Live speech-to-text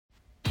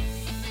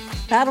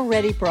Battle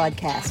Ready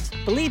broadcast,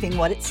 believing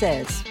what it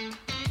says.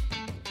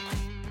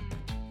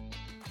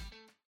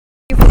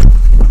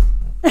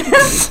 Wait.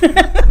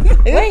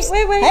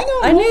 Hang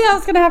on. I knew that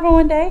was going to happen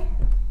one day.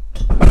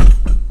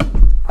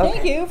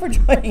 Thank you for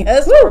joining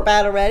us for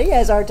Battle Ready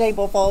as our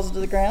table falls to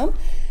the ground.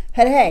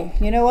 Hey,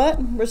 you know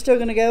what? We're still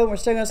going to go, and we're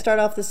still going to start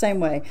off the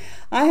same way.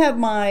 I have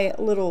my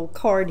little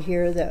card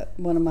here that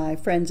one of my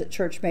friends at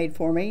church made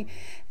for me.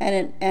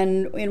 And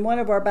in one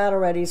of our Battle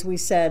Readies, we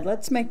said,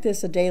 let's make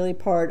this a daily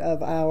part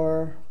of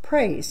our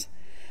praise.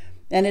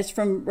 And it's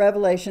from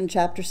Revelation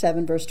chapter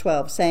 7, verse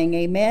 12, saying,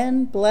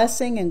 Amen,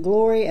 blessing and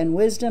glory and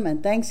wisdom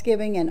and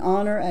thanksgiving and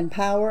honor and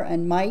power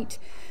and might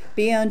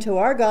be unto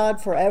our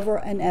God forever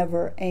and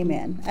ever.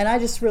 Amen. And I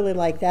just really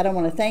like that. I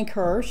want to thank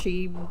her.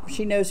 She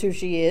knows who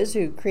she is,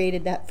 who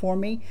created that for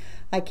me.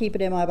 I keep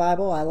it in my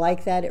Bible. I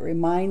like that. It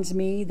reminds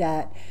me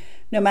that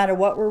no matter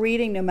what we're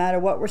reading, no matter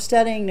what we're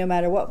studying, no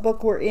matter what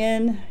book we're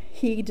in,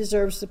 he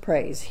deserves the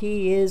praise.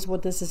 He is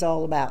what this is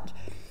all about.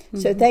 Mm-hmm.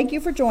 So thank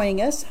you for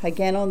joining us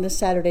again on this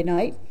Saturday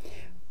night.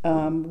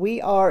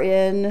 We are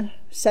in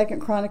II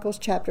Chronicles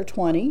Chapter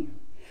 20.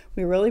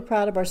 We're really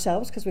proud of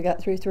ourselves because we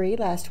got through 3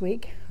 last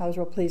week. I was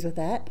real pleased with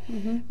that.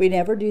 Mm-hmm. We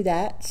never do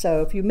that.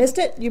 So if you missed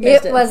it, you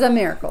missed it. It was a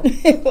miracle.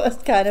 It was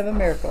kind of a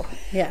miracle.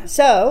 Yeah.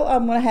 So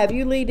I'm going to have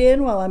you lead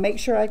in while I make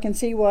sure I can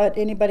see what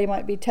anybody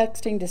might be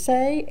texting to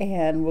say,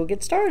 and we'll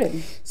get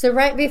started. So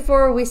right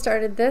before we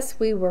started this,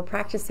 we were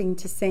practicing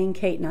to sing,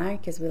 Kate and I,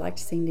 because we like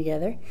to sing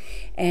together.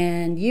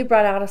 And you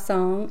brought out a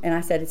song, and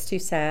I said it's too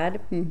sad,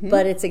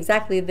 but it's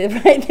exactly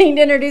the right thing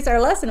to introduce our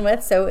lesson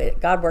with. So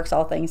God works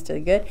all things to the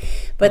good.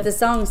 But the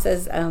song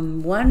says,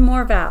 one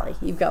more valley.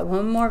 You've got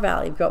one more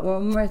valley. You've got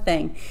one more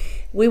thing.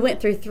 We went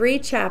through 3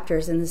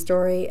 chapters in the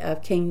story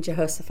of King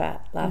Jehoshaphat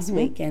last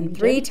week, and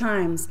 3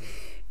 times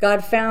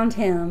God found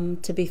him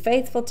to be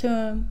faithful to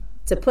him,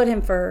 to put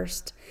him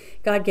first.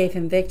 God gave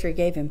him victory,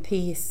 gave him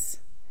peace,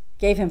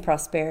 gave him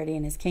prosperity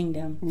in his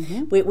kingdom.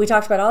 We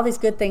talked about all these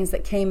good things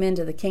that came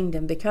into the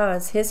kingdom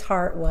because his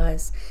heart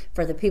was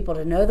for the people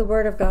to know the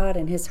word of God,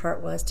 and his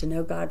heart was to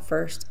know God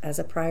first as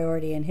a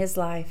priority in his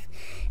life,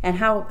 and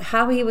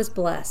how he was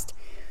blessed.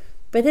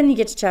 But then you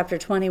get to chapter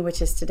 20,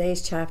 which is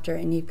today's chapter,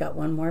 and you've got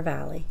one more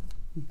valley.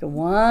 You've got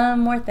one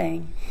more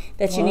thing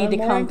that you need to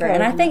conquer.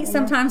 And I think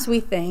sometimes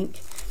we think,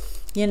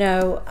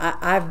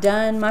 I've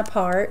done my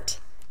part.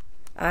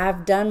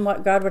 I've done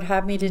what God would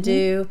have me to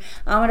do.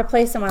 I'm at a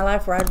place in my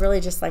life where I'd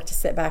really just like to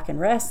sit back and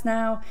rest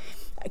now.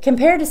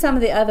 Compared to some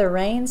of the other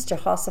reigns,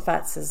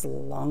 Jehoshaphat's is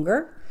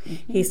longer.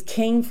 He's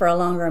king for a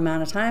longer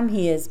amount of time.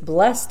 He is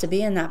blessed to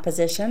be in that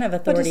position of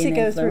authority and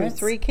influence. But does he go through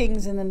 3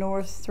 kings in the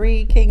north,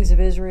 3 kings of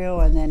Israel,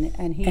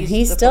 and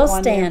he's still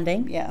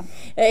standing? Yeah.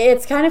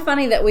 It's kind of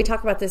funny that we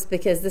talk about this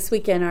because this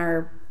week in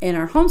our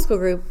homeschool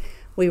group,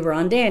 we were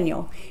on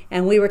Daniel,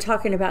 and we were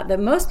talking about that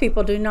most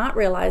people do not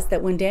realize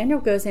that when Daniel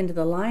goes into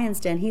the lion's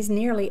den, he's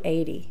nearly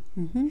 80.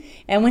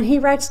 And when he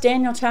writes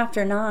Daniel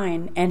chapter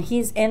 9, and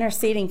he's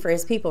interceding for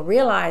his people,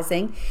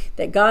 realizing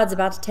that God's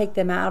about to take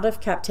them out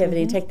of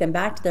captivity and take them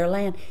back to their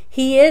land,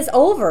 he is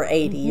over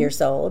 80 years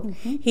old.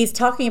 He's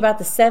talking about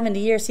the 70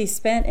 years he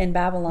spent in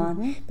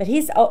Babylon, but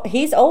he's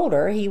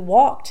older. He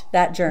walked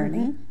that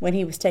journey when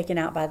he was taken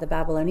out by the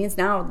Babylonians.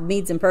 Now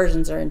Medes and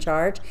Persians are in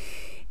charge.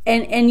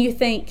 And you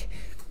think,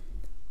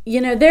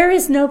 there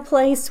is no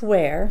place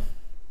where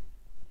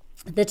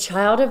the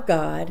child of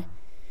God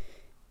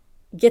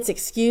gets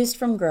excused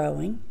from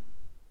growing,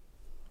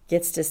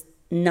 gets to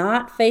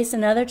not face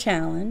another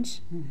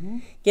challenge,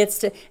 gets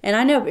to, and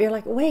I know, but you're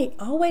like, wait,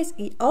 always,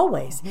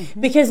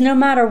 because no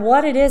matter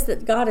what it is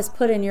that God has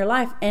put in your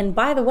life, and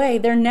by the way,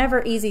 they're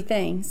never easy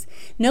things.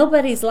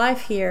 Nobody's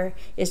life here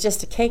is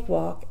just a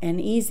cakewalk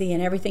and easy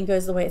and everything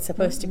goes the way it's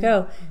supposed to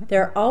go.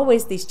 There are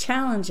always these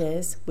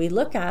challenges. We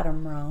look at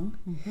them wrong.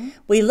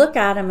 We look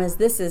at them as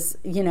this is,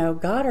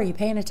 God, are you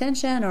paying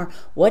attention? Or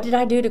what did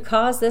I do to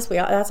cause this?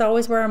 That's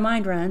always where our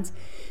mind runs.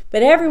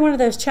 But every one of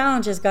those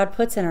challenges God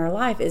puts in our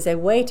life is a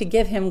way to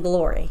give him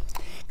glory.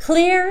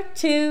 Clear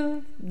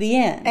to the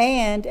end.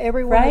 And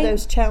every one of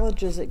those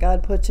challenges that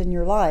God puts in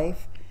your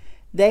life,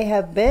 they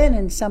have been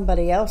in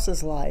somebody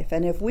else's life.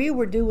 And if we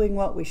were doing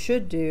what we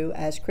should do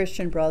as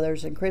Christian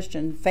brothers and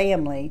Christian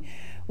family,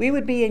 we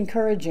would be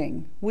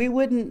encouraging. We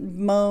wouldn't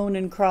moan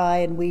and cry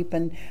and weep,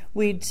 and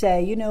we'd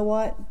say, you know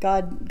what,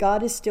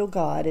 God is still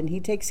God, and he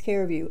takes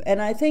care of you. And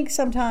I think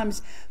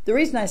sometimes the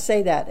reason I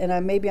say that,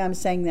 and maybe I'm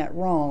saying that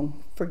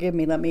wrong, forgive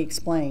me, let me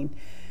explain.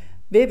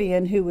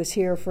 Vivian, who was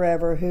here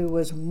forever, who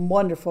was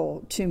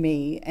wonderful to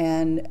me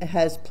and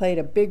has played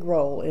a big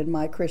role in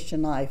my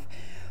Christian life,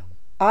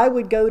 I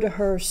would go to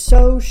her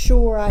so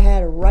sure I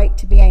had a right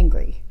to be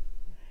angry.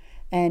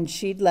 And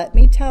she'd let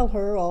me tell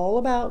her all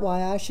about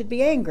why I should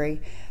be angry.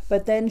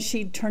 But then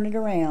she'd turn it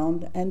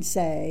around and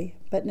say,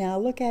 but now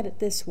look at it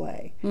this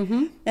way.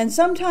 And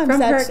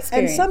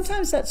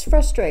sometimes that's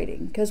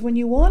frustrating, because when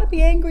you want to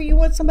be angry, you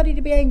want somebody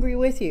to be angry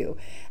with you.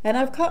 And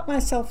I've caught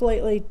myself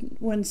lately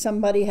when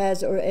somebody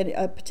has, or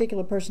a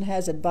particular person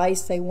has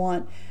advice they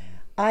want,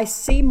 I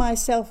see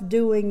myself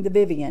doing the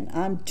Vivian.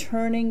 I'm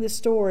turning the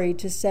story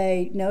to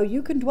say, no,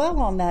 you can dwell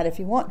on that if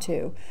you want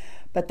to,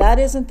 but that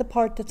isn't the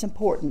part that's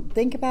important.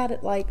 Think about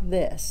it like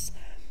this.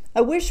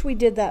 I wish we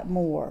did that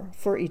more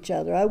for each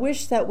other. I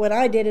wish that when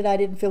I did it, I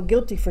didn't feel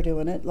guilty for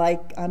doing it,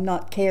 like I'm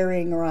not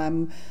caring or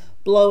I'm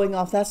blowing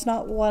off. That's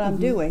not what I'm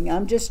doing.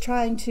 I'm just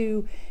trying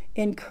to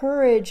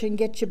encourage and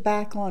get you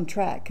back on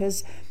track,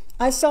 because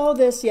I saw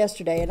this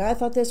yesterday and I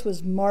thought this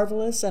was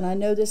marvelous, and I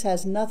know this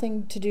has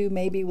nothing to do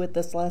maybe with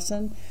this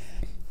lesson,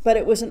 but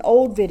it was an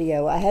old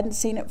video. I hadn't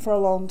seen it for a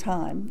long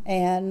time,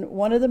 and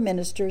one of the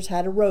ministers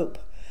had a rope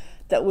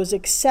that was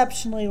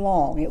exceptionally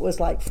long. It was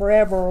like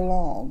forever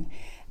long,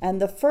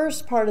 and the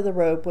first part of the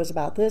rope was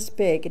about this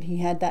big, and he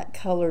had that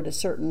colored a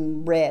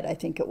certain red, I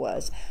think it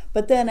was.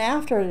 But then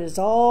after it is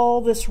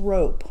all this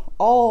rope,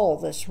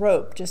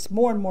 just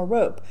more and more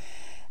rope.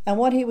 And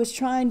what he was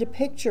trying to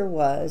picture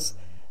was,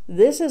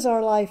 this is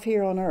our life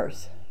here on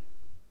earth.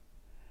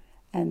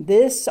 And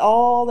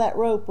all that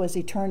rope was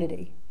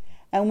eternity.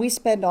 And we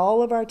spend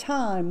all of our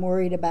time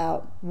worried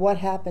about what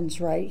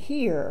happens right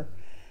here,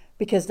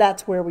 because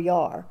that's where we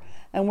are.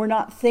 And we're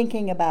not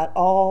thinking about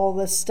all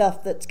the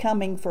stuff that's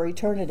coming for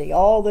eternity.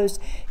 All those,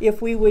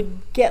 if we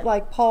would get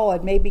like Paul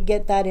and maybe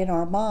get that in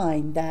our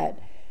mind, that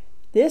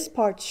this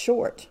part's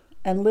short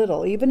and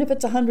little. Even if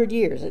it's 100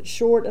 years, it's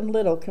short and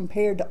little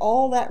compared to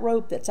all that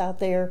rope that's out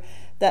there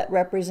that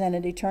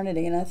represented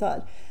eternity. And I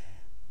thought,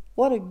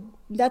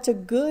 that's a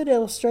good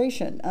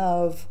illustration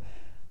of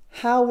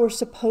how we're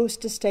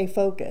supposed to stay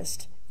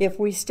focused. If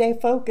we stay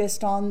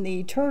focused on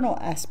the eternal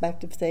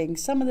aspect of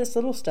things, some of this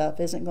little stuff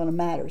isn't going to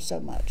matter so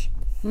much.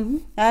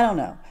 I don't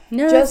know.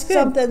 No, just that's good.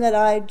 something that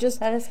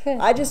That is good.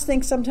 I just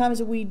think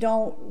sometimes we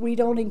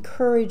don't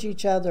encourage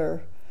each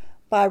other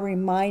by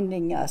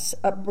reminding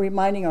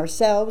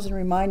ourselves and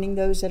reminding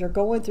those that are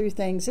going through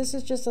things. This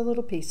is just a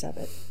little piece of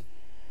it.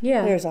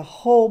 Yeah. There's a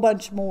whole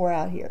bunch more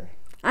out here.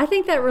 I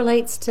think that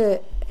relates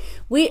to,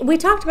 we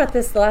talked about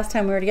this the last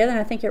time we were together,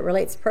 and I think it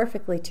relates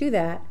perfectly to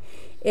that,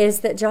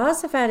 is that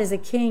Jehoshaphat is a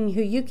king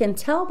who you can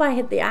tell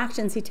by the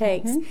actions he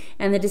takes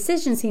and the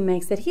decisions he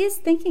makes that he is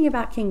thinking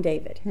about King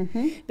David.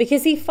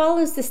 Because he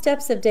follows the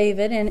steps of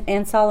David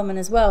and Solomon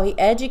as well. He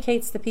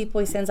educates the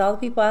people. He sends all the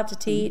people out to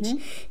teach.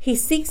 He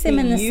seeks them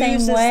in the same way. He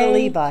uses the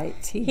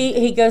Levites.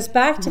 He goes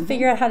back to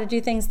figure out how to do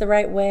things the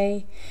right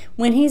way.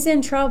 When he's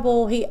in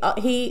trouble,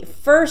 he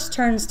first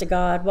turns to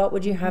God. What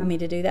would you have me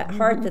to do? That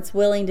heart that's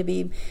willing to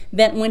be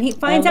bent. When he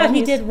finds out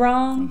he did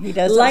wrong, he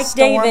does like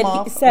David,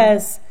 he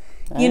says,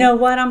 you know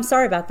what? I'm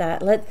sorry about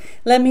that.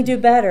 Let me do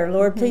better,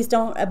 Lord. Please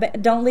don't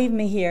leave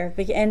me here.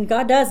 And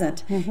God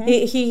doesn't.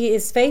 He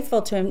is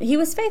faithful to him. He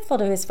was faithful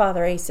to his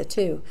father Asa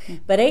too.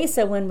 But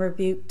Asa, when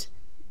rebuked,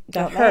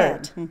 got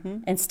hurt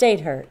and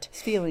stayed hurt.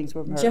 His feelings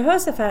were hurt.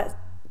 Jehoshaphat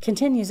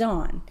continues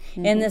on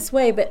in this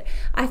way, but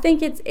I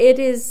think it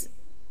is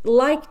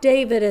like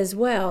David as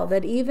well,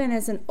 that even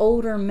as an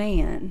older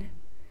man,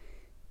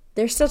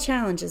 there's still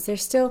challenges.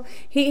 There's still,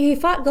 he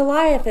fought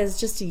Goliath as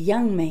just a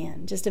young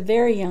man, just a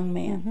very young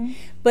man.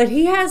 But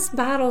he has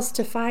battles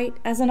to fight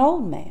as an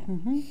old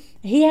man.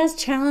 He has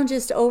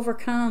challenges to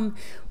overcome.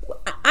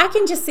 I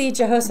can just see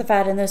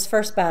Jehoshaphat in those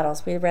first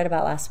battles we read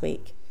about last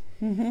week.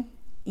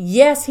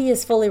 Yes, he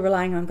is fully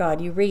relying on God.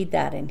 You read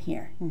that in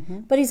here.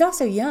 But he's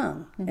also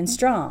young and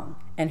strong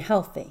and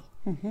healthy.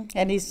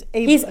 And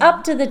he's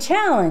up to the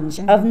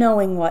challenge of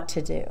knowing what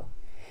to do.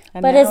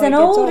 But as an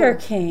older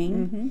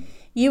king,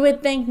 you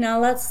would think, no,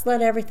 let's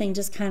let everything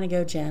just kind of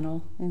go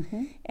gentle.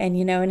 And,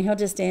 and he'll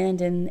just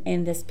end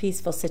in this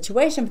peaceful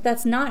situation. But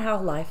that's not how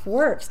life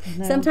works.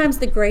 No. Sometimes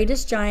the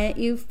greatest giant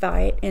you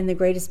fight and the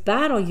greatest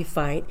battle you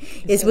fight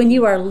is when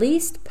you are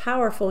least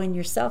powerful in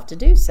yourself to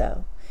do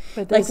so.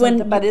 But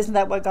isn't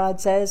that what God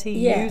says?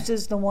 He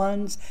uses the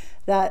ones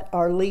that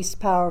are least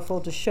powerful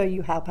to show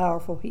you how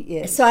powerful he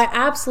is. So I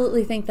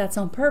absolutely think that's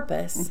on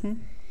purpose.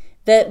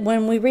 That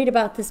when we read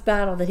about this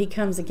battle that he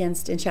comes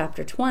against in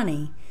chapter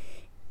 20,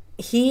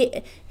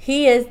 he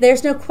is,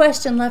 there's no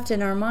question left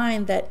in our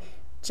mind that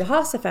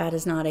Jehoshaphat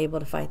is not able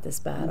to fight this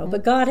battle,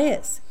 but God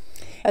is.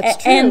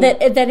 That's true. And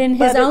that in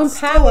his own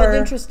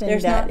power,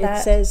 there's not that.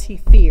 It says he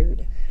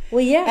feared.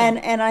 Well, yeah.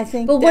 And I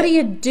think But what do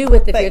you do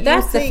with the fear?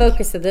 That's the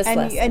focus of this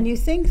lesson. And you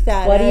think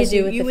that. What do you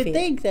do with the fear? You would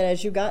think that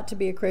as you got to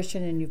be a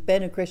Christian and you've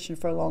been a Christian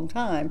for a long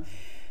time,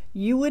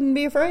 you wouldn't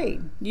be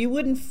afraid. You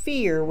wouldn't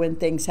fear when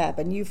things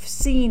happen. You've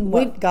seen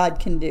what God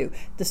can do.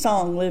 The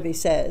song Livy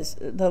says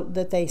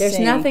that they There's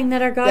sing. There's nothing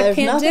that our God can't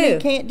do. There's nothing he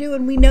can't do,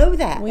 and we know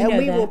that. We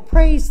will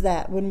praise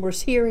that when we're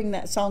hearing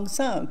that song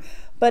sung.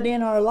 But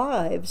in our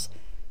lives,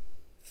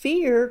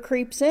 fear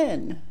creeps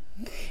in.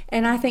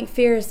 And I think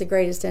fear is the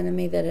greatest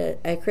enemy that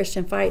a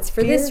Christian fights.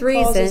 For fear this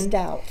reason, causes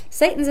doubt.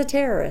 Satan's a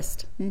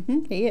terrorist.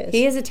 He is.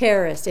 He is a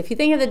terrorist. If you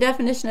think of the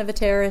definition of a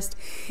terrorist,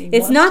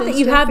 it's not that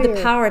you have the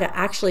power to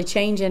actually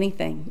change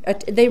anything.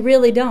 They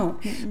really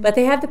don't. But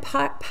they have the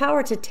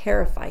power to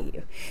terrify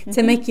you,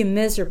 to make you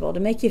miserable, to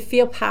make you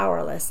feel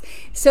powerless,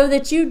 so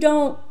that you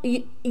don't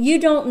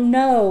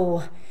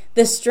know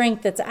the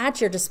strength that's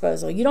at your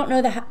disposal. You don't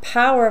know the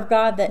power of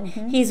God that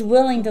He's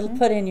willing to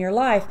put in your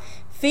life.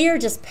 Fear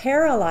just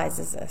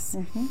paralyzes us.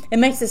 It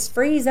makes us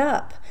freeze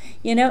up,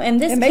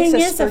 and this It makes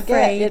king us is forget.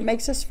 afraid. It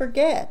makes us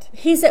forget.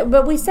 He said,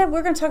 but we said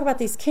we're going to talk about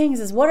these kings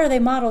is what are they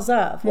models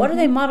of? What are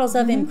they models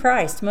of in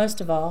Christ, most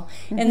of all?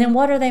 And then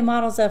what are they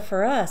models of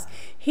for us?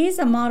 He's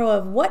a model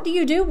of what do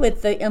you do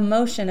with the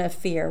emotion of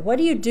fear? What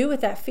do you do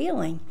with that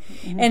feeling?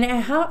 And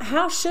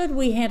how should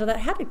we handle that?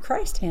 How did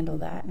Christ handle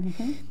that?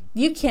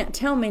 You can't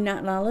tell me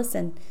not. Now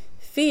listen,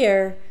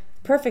 fear,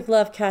 perfect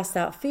love casts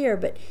out fear,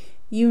 but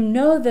you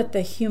know that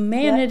the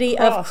humanity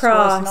of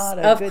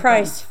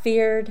Christ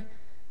feared.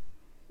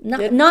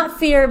 Not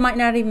fear might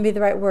not even be the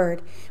right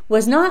word.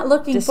 Was not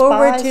looking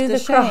forward to the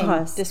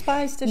cross.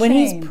 Despised the when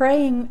shame. He's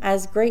praying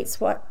as great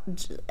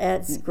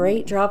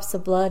drops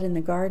of blood in the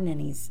garden, and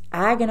he's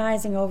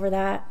agonizing over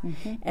that.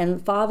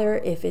 And Father,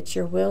 if it's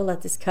your will,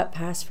 let this cup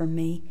pass from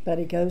me. But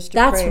he goes to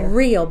That's prayer.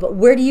 real. But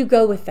where do you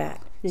go with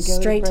that?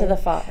 Straight to prayer. the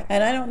Father.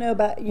 And I don't know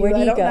about you.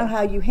 I don't know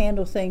how you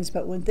handle things,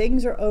 but when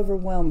things are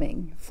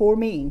overwhelming for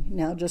me,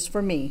 now just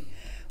for me.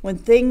 When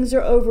things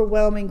are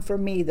overwhelming for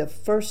me,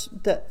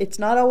 it's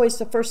not always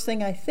the first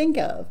thing I think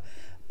of,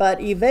 but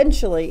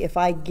eventually if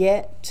I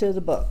get to the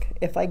book,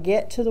 if I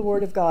get to the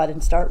Word of God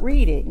and start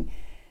reading,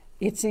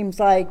 it seems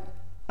like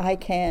I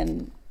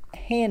can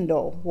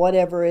handle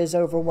whatever is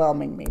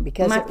overwhelming me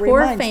because my it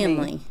poor reminds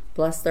family, me.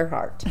 Bless their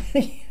heart.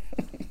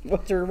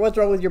 What's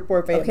wrong with your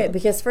poor family? Okay,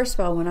 because first of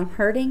all, when I'm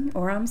hurting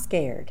or I'm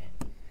scared,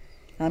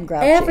 I'm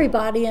grouchy.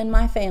 Everybody in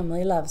my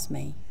family loves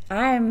me.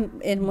 I am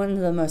in one of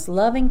the most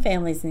loving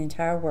families in the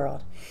entire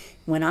world.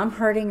 When I'm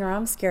hurting or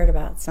I'm scared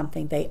about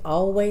something, they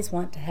always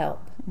want to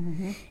help.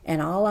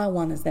 And all I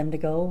want is them to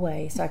go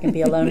away so I can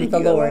be alone with the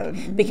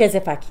Lord. Because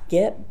if I can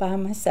get by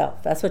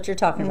myself, that's what you're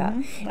talking about.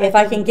 If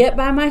I can get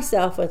by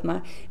myself with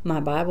my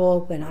Bible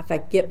open, if I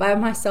get by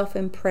myself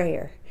in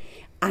prayer,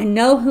 I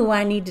know who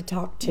I need to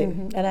talk to.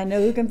 And I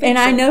know who can fix it. And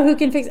I know who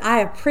can fix it.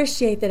 I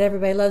appreciate that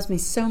everybody loves me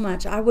so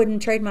much. I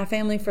wouldn't trade my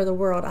family for the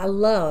world. I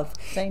love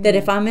that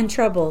if I'm in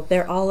trouble,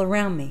 they're all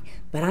around me.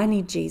 But I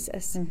need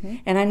Jesus.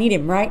 And I need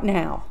him right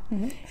now.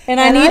 And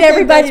I need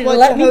everybody to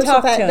let me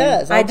talk to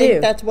him. I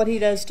think that's what he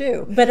does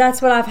too. But that's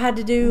what I've had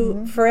to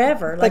do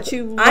forever. But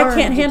I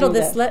can't handle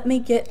this. Let me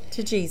get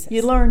to Jesus.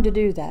 You learn to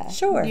do that.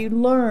 Sure. You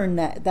learn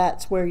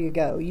that's where you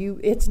go.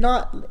 It's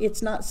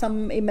not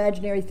some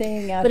imaginary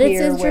thing out here. But it's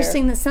here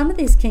interesting that some of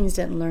these kings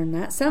didn't learn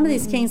that. Some of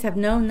these kings have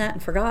known that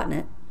and forgotten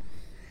it.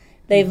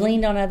 They've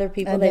leaned on other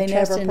people. And they've they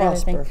trusted never in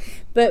other prosper.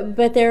 things.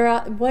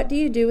 But what do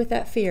you do with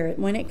that fear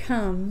when it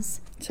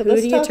comes? So who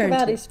let's do you talk turn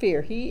about to? his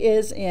fear.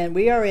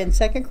 We are in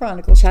II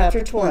Chronicles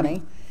Chapter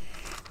 20.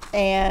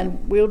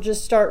 And we'll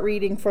just start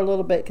reading for a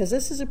little bit because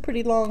this is a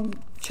pretty long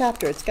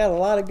chapter. It's got a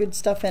lot of good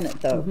stuff in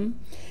it though.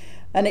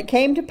 And it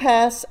came to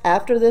pass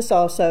after this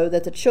also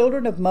that the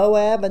children of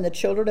Moab and the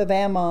children of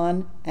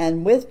Ammon,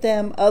 and with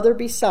them other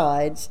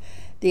besides,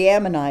 the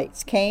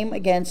Ammonites, came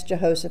against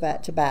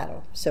Jehoshaphat to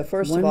battle. So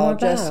first of all,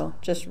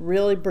 just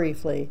really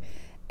briefly,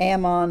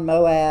 Ammon,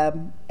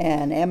 Moab,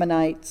 and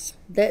Ammonites.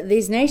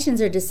 These nations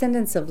are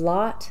descendants of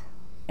Lot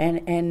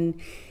and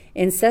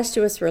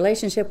incestuous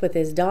relationship with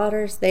his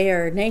daughters. They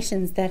are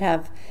nations that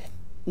have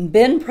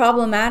been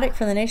problematic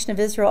for the nation of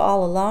Israel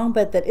all along,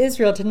 but that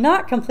Israel did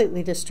not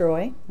completely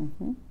destroy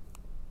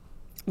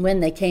when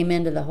they came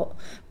into the whole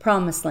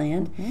promised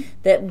land.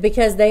 That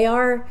because they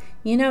are,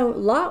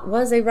 Lot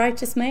was a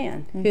righteous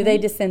man who they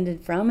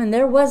descended from, and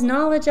there was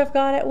knowledge of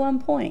God at one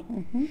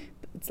point.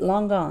 It's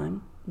long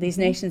gone. These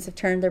nations have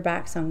turned their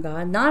backs on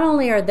God. Not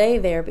only are they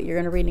there, but you're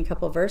going to read in a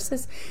couple of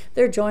verses,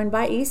 they're joined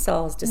by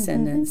Esau's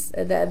descendants,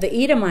 the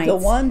Edomites. The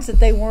ones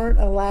that they weren't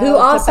allowed who to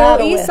also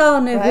battle Esau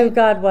with, knew right? who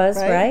God was,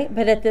 Right. right?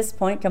 But at this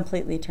point,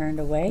 completely turned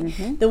away.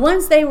 The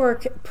ones they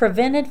were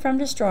prevented from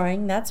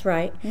destroying, that's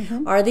right,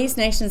 are these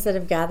nations that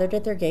have gathered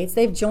at their gates.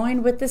 They've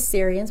joined with the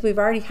Syrians. We've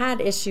already had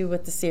issue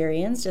with the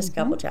Syrians just a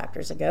couple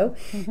chapters ago.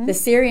 The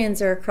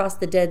Syrians are across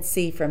the Dead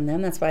Sea from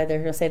them. That's why they're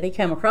going to say they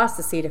come across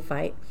the sea to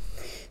fight.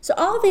 So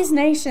all these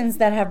nations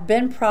that have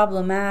been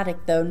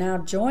problematic, though, now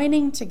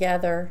joining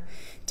together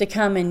to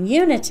come in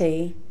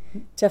unity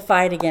to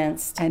fight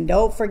against And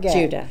don't forget,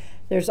 Judah.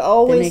 There's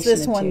always nation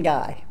this of one Judah.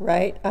 guy,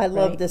 right? I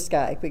love Right. this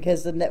guy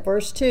because in that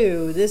verse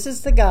 2, this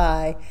is the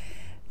guy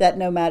that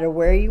no matter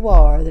where you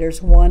are,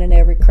 there's one in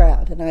every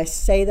crowd. And I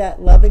say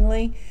that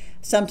lovingly.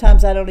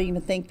 Sometimes I don't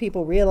even think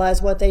people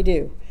realize what they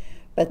do.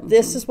 But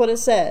this is what it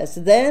says.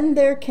 Then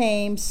there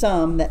came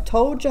some that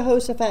told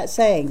Jehoshaphat,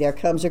 saying, There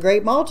comes a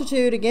great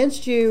multitude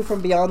against you from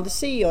beyond the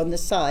sea on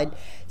this side,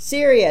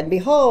 Syria. And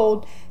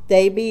behold,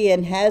 they be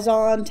in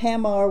Hazon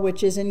Tamar,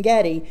 which is in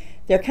Gedi.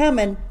 They're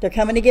coming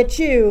to get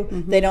you.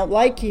 They don't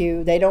like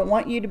you. They don't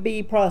want you to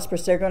be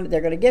prosperous. They're going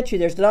to get you.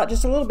 There's not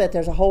just a little bit,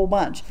 there's a whole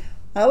bunch.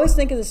 I always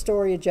think of the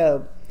story of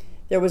Job.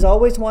 There was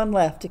always one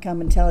left to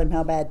come and tell him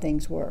how bad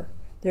things were.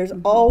 There's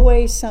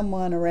always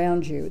someone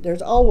around you.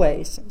 There's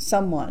always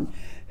someone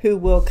who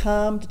will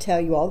come to tell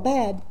you all the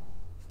bad.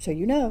 So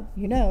you know,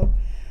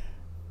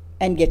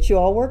 and get you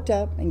all worked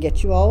up and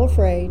get you all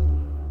afraid.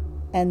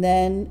 And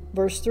then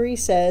verse 3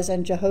 says,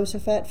 and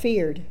Jehoshaphat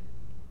feared.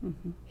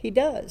 He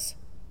does.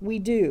 We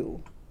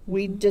do.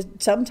 We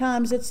just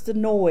sometimes it's the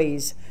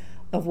noise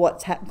of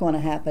what's going to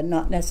happen,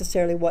 not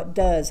necessarily what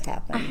does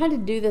happen. I had to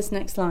do this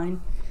next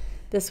line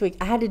this week.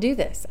 I had to do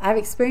this. I've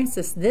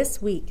experienced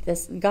this week.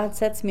 God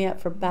sets me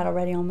up for battle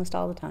ready almost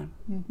all the time.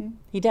 Mm-hmm.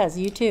 He does.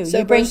 You too. So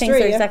you bring verse things 3,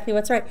 that are exactly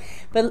what's right.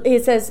 But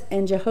it says,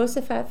 and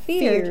Jehoshaphat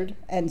feared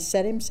and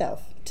set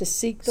himself to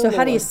seek the So Lord.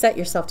 how do you set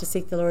yourself to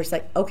seek the Lord? It's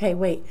like, okay,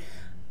 wait,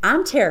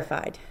 I'm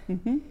terrified,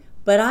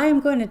 but I am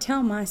going to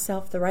tell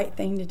myself the right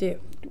thing to do.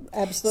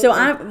 Absolutely.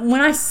 So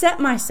when I set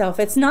myself,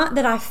 it's not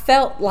that I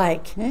felt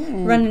like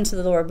running to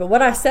the Lord, but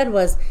what I said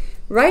was,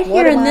 right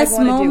here in this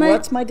moment,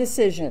 what's my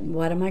decision?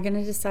 What am I going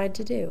to decide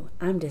to do?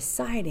 I'm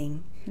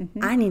deciding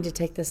I need to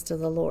take this to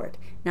the Lord.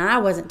 Now, I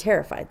wasn't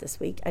terrified this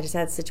week. I just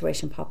had a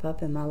situation pop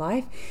up in my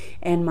life,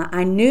 and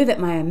I knew that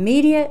my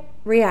immediate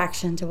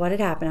reaction to what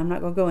had happened, I'm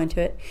not going to go into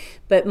it,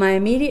 but my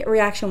immediate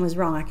reaction was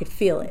wrong. I could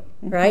feel it,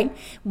 right?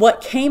 What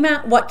came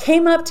up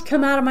to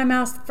come out of my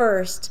mouth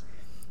first,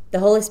 the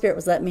Holy Spirit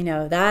was letting me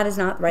know that is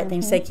not the right thing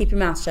to say. Keep your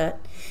mouth shut.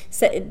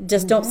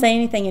 Just don't say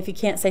anything if you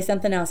can't say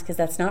something else, because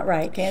that's not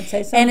right. Can't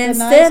say something and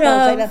instead nice,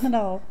 don't say of nothing at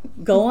all.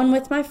 going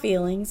with my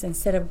feelings,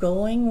 instead of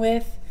going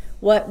with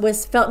what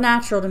felt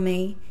natural to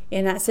me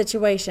in that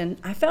situation,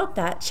 I felt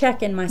that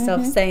check in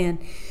myself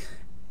saying,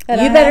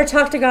 you better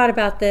talk to God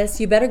about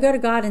this. You better go to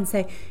God and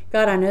say,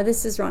 God, I know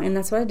this is wrong. And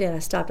that's what I did. I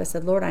stopped. I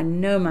said, Lord, I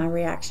know my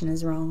reaction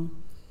is wrong.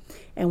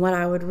 And what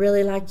I would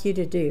really like you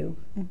to do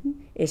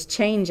is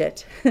change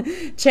it.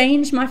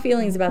 Change my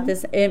feelings about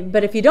this.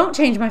 But if you don't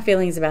change my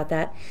feelings about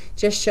that,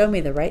 just show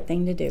me the right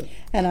thing to do.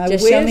 And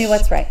show me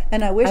what's right.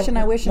 And I wish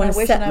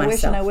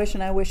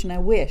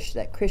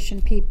that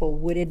Christian people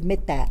would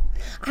admit that.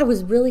 I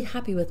was really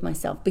happy with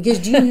myself, because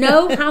do you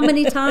know how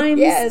many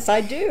times yes,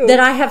 I do. that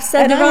I have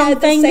said the wrong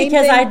thing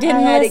because I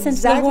didn't listen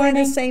to the warning? I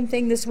had exactly the same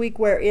thing this week,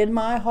 where in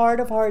my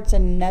heart of hearts,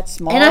 and that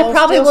small, and I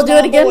probably will do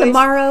it again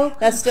tomorrow.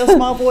 That still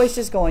small voice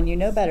is going, you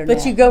know better than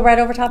But you go right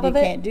over top of it?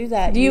 You can't do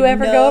that. Do you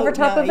ever go over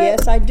top of it?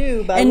 Yes, I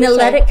do. But and to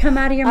let it come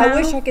out of your mouth? I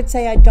wish I could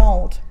say I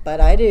don't, but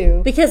I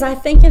do. Because I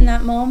think in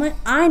that moment,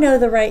 I know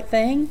the right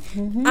thing.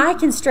 I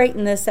can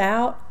straighten this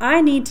out. I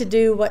need to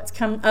do what's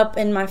come up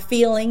in my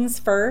feelings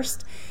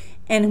first.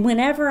 And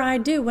whenever I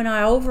do, when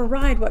I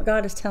override what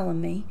God is telling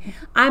me,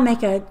 I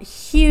make a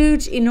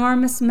huge,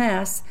 enormous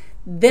mess.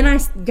 Then I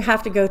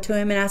have to go to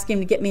him and ask him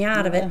to get me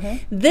out of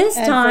it. This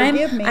time,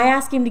 I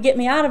asked him to get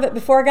me out of it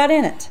before I got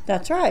in it.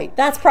 That's right.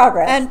 That's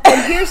progress. And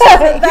here's the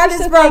thing,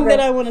 thing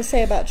that I want to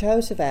say about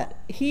Jehoshaphat.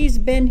 He's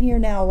been here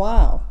now a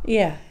while.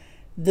 Yeah.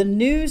 The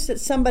news that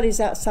somebody's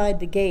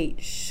outside the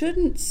gate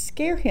shouldn't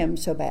scare him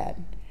so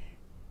bad.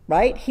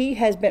 Right? He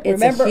has been.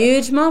 It's a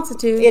huge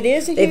multitude. It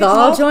is a huge They've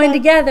all joined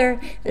together.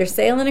 They're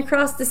sailing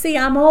across the sea.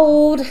 I'm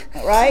old.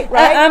 Right.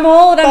 I'm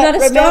old. I'm not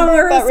as strong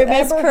but remember,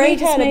 as courageous.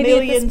 He had maybe a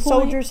million at this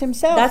soldiers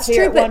himself. That's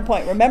here true. At one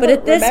point, remember. But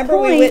at this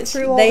point, we went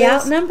through all they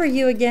this. Outnumber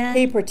you again.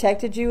 He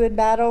protected you in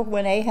battle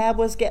when Ahab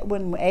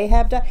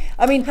died.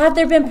 I mean, had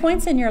there been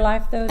points in your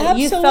life though that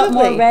you felt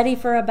more ready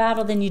for a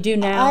battle than you do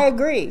now? I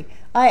agree.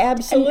 I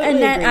absolutely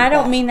agree. And I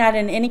don't mean that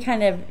in any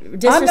kind of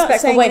disrespectful I'm not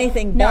saying way.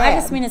 Anything bad. No, I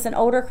just mean as an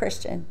older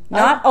Christian,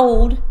 not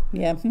old.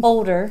 Yeah,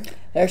 older.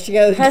 There she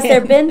goes. Have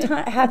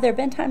there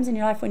been times in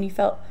your life when you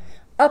felt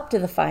up to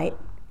the fight,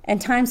 and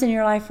times in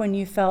your life when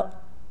you felt,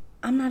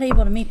 I'm not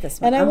able to meet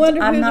this one? And I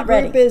wonder who the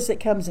group is that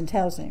comes and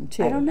tells him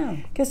too. I don't know,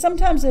 because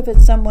sometimes if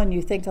it's someone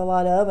you think a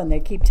lot of, and they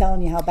keep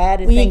telling you how bad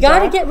things are, you got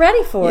to get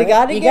ready for it. You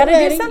got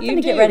to do something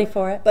to get ready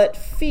for it. But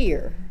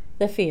fear.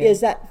 The fear is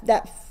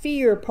that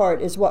fear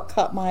part is what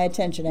caught my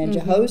attention. And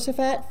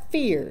Jehoshaphat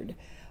feared,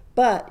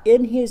 but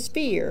in his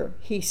fear,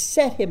 he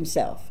set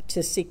himself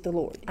to seek the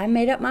Lord. I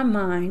made up my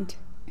mind.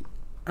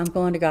 I'm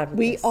going to God with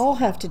this. We all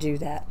have to do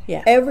that.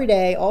 Yeah. Every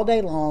day, all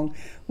day long.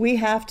 We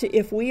have to.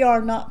 If we are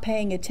not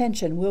paying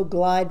attention, we'll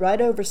glide right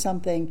over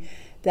something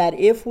that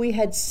if we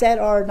had set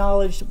our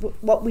knowledge,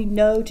 what we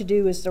know to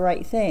do is the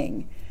right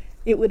thing,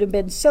 it would have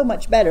been so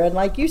much better. And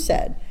like you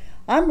said,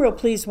 I'm real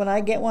pleased when I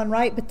get one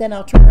right, but then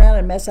I'll turn around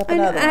and mess up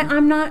another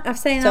one. I'm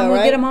saying I'm going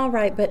to get them all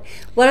right, but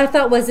what I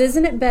thought was,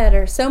 isn't it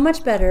better, so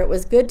much better, it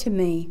was good to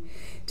me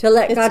to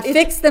let God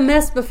fix the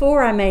mess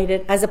before I made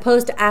it as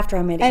opposed to after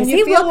I made it. Because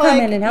He will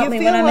come in and help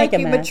me when I make a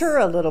mess. You feel like you mature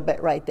a little bit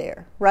right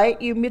there,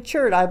 right? You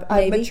matured. I've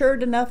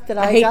matured enough that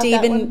I hate got to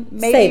that even one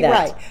maybe say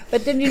that. Right.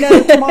 But then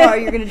tomorrow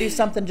you're going to do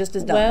something just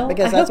as dumb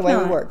because that's the way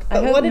we work.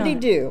 But what did he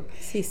do?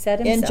 He set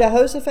himself. And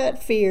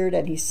Jehoshaphat feared,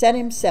 and he set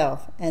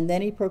himself, and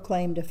then he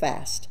proclaimed a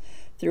fast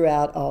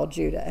throughout all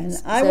Judah. And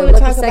I want to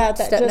talk about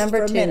that just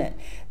for a minute.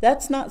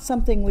 That's not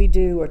something we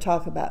do or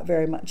talk about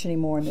very much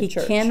anymore in the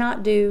church. He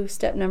cannot do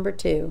step number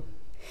 2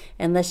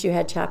 unless you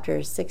had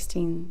chapters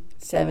 16,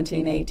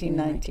 17, 18,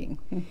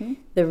 19.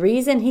 The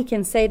reason he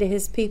can say to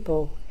his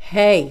people,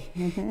 hey,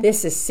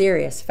 this is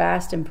serious,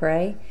 fast and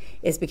pray,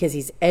 is because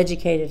he's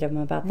educated them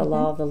about the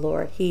law of the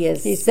Lord.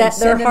 He's set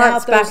their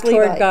hearts back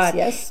toward God.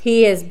 Yes.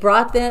 He has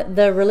brought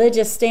the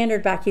religious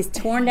standard back. He's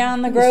torn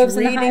down the groves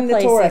and the high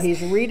places. Torah.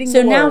 He's reading the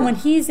Word. So now when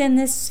he's in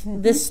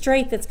this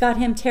strait that's got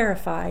him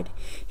terrified,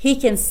 he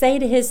can say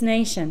to his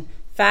nation,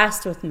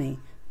 fast with me,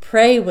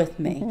 Pray with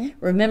me.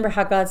 Remember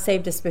how God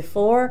saved us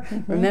before.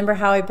 Remember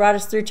how he brought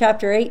us through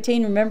chapter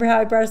 18. Remember how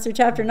he brought us through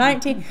chapter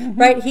 19.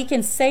 Right? He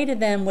can say to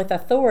them with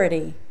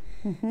authority.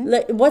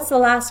 What's the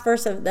last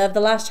verse of the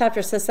last chapter?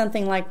 It says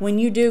something like, when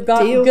you do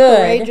God Deal good,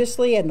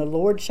 courageously, and the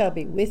Lord shall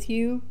be with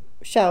you,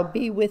 shall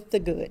be with the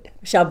good.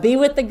 Shall be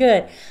with the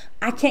good.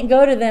 I can't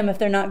go to them if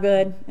they're not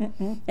good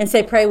and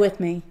say, pray with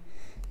me.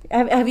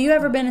 Have you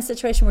ever been in a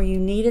situation where you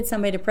needed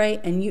somebody to pray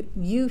and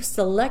you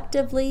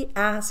selectively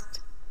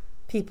asked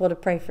people to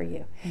pray for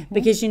you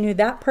because you knew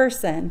that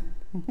person,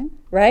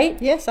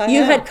 right? Yes, I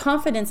You have. had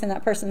confidence in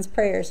that person's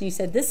prayers. You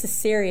said, this is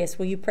serious.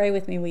 Will you pray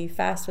with me? Will you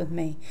fast with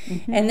me?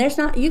 And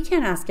you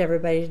can't ask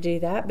everybody to do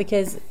that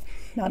because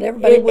not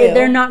everybody will.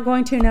 They're not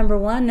going to, number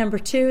one. Number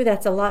two,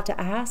 that's a lot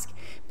to ask.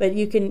 But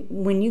you can,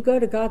 when you go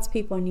to God's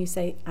people and you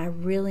say, I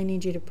really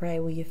need you to pray,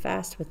 will you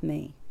fast with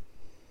me?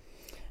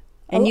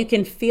 And you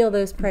can feel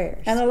those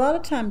prayers. And a lot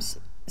of times,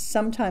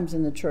 sometimes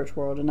in the church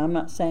world, and I'm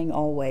not saying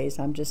always,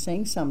 I'm just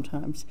saying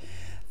sometimes,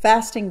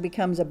 fasting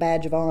becomes a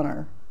badge of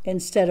honor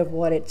instead of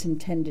what it's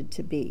intended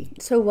to be.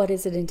 So what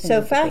is it intended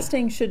So to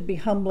fasting should be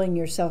humbling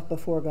yourself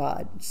before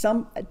God.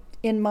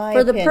 In my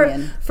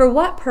opinion. For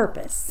what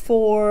purpose?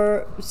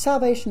 For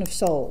salvation of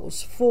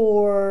souls,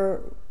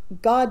 for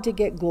God to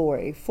get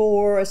glory,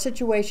 for a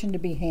situation to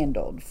be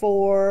handled,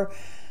 for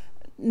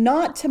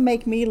not to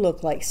make me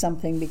look like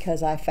something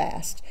because I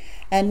fast,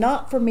 and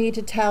not for me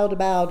to tout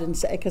about and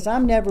say, because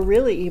I'm never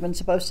really even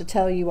supposed to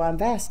tell you I'm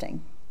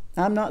fasting.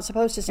 I'm not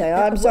supposed to say,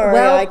 I'm sorry,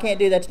 I can't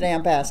do that today,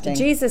 I'm fasting.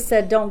 Jesus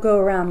said, don't go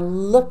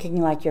around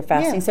looking like you're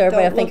fasting, so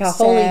everybody will think how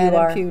sad holy you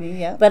are. and puny,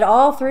 yeah. But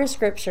all through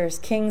scriptures,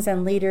 kings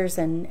and leaders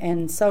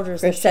and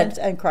soldiers have Christians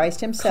said, and Christ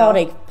himself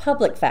called a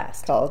public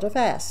fast. Called a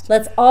fast.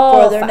 Let's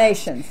all for their fast.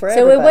 nation, for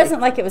so everybody. it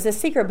wasn't like it was a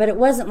secret, but it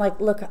wasn't like,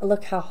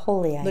 look how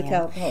holy I am.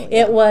 How holy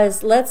it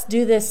was, let's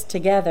do this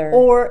together.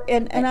 Or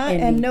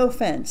and no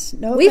offense.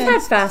 We've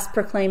had fast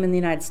proclaimed in the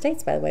United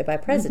States, by the way, by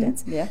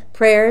presidents.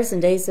 Prayers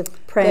and days of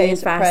praying and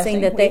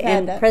fasting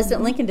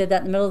President Lincoln did that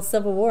in the middle of the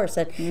Civil War.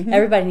 Said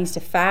everybody needs to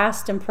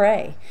fast and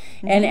pray,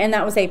 and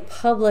that was a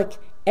public.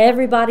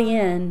 Everybody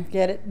in.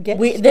 Get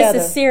this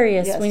is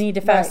serious. Yes. We need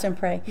to fast and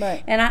pray.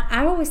 Right. And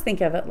I always think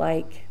of it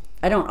like,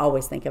 I don't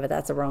always think of it.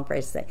 That's a wrong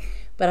phrase to say,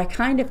 but I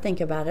kind of think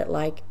about it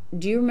like,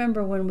 do you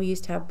remember when we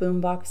used to have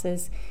boom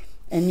boxes,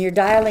 and you're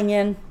dialing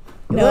in?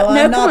 No,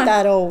 I'm not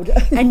that old.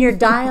 And you're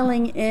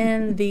dialing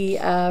in the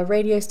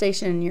radio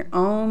station, and you're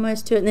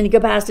almost to it, and then you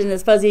go past it, and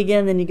it's fuzzy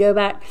again. Then you go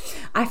back.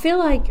 I feel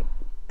like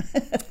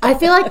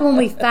when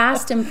we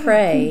fast and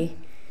pray,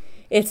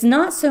 it's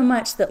not so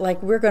much that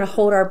like we're going to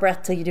hold our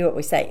breath till you do what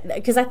we say.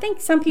 Because I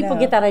think some people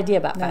get that idea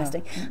about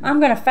fasting. I'm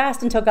going to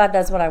fast until God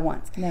does what I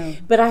want. No.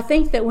 But I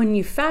think that when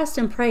you fast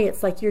and pray,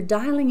 it's like you're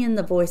dialing in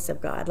the voice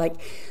of God. Like,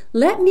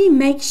 let me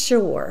make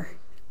sure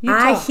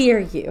I hear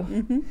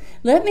you.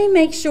 Let me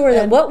make sure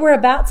that what we're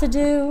about to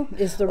do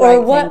is the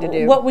right thing to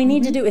do. What we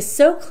need to do is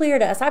so clear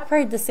to us. I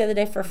prayed this the other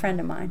day for a friend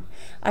of mine.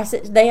 I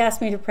said, they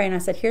asked me to pray, and I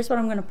said, here's what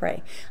I'm going to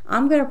pray.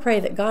 I'm going to pray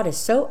that God is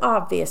so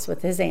obvious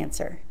with his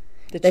answer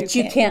that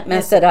you can't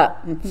mess it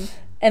up.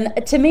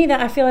 And to me, that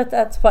I feel like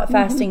that's what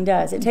fasting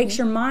does. It takes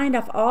your mind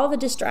off all the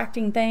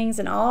distracting things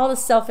and all the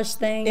selfish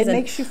things. It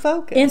makes you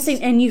focus.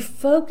 And you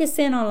focus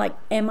in on like,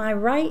 am I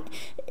right?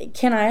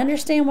 Can I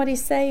understand what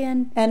he's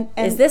saying? And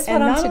is this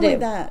what I'm to do? Not only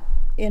that,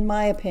 in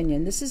my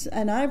opinion,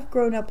 and I've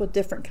grown up with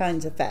different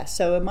kinds of fasts.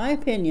 So in my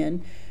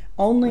opinion,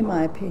 only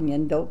my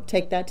opinion, don't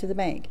take that to the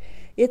bank.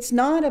 It's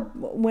not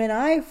when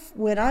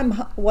I'm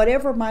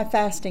whatever my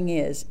fasting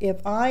is,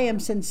 if I am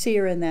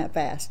sincere in that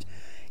fast,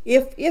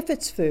 if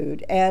it's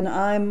food and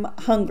I'm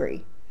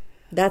hungry,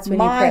 that's when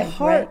my you pray,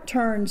 heart right?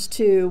 turns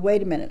to,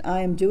 wait a minute,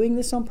 I am doing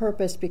this on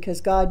purpose because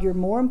God, you're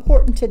more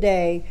important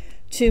today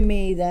to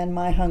me than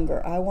my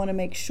hunger. I want to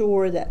make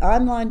sure that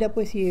I'm lined up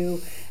with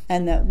you,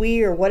 and that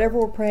we, or whatever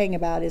we're praying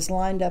about, is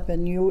lined up,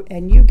 and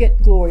you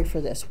get glory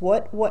for this.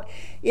 What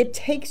it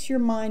takes your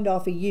mind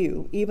off of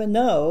you, even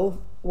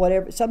though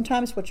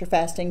sometimes what you're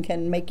fasting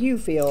can make you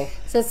feel.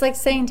 So it's like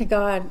saying to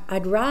God,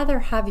 I'd rather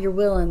have your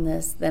will in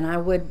this than I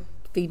would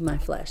feed my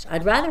flesh.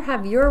 I'd rather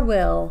have your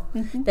will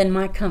than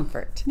my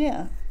comfort.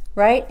 Yeah.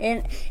 Right?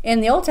 And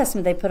in the Old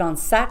Testament, they put on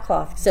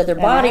sackcloth so their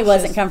body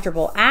wasn't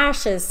comfortable.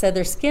 Ashes so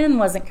their skin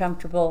wasn't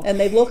comfortable. And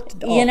they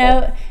looked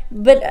awful.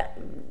 But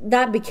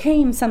that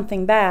became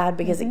something bad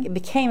because it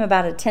became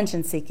about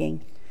attention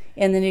seeking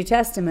in the New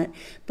Testament.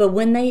 But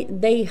when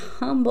they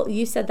humble,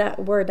 you said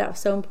that word that was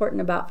so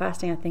important about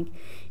fasting, I think,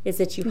 is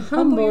that you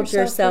humbled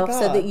yourself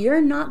so that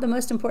you're not the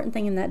most important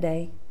thing in that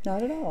day.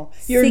 Not at all.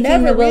 You're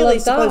never really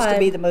supposed to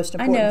be the most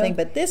important thing,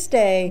 but this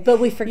day, but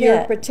we forget.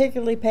 You're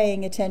particularly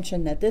paying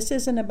attention that this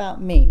isn't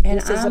about me. And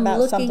this is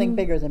about something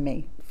bigger than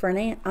me.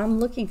 I'm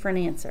looking for an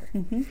answer.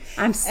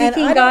 I'm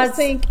seeking God's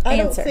answer. I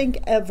don't think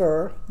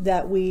ever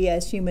that we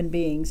as human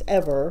beings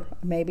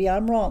maybe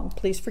I'm wrong,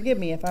 please forgive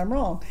me if I'm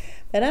wrong,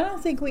 but I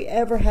don't think we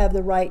ever have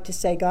the right to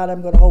say, God,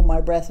 I'm going to hold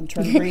my breath and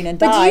turn green and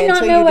die until you do what I say.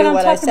 But do you not know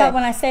what I'm talking about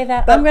when I say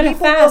that? But I'm going to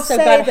fast, so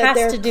God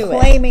has to do it. They're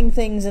claiming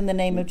things in the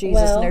name of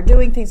Jesus, and they're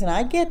doing things, and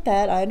I get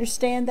that. I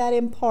understand that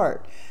in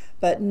part.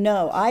 But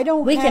no, I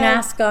don't. We can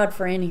ask God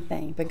for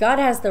anything, but God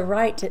has the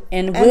right to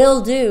and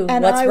will do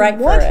what's right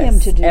for us. And I want Him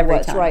to do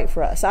what's time. right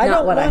for us. I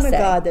don't want a say.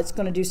 God that's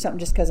going to do something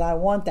just because I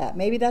want that.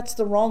 Maybe that's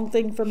the wrong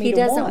thing for me to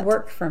want. He doesn't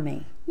work for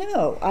me.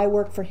 No, I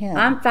work for Him.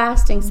 I'm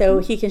fasting so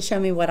He can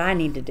show me what I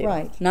need to do.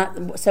 Right.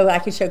 Not so I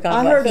can show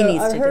God what He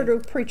needs to do. I heard a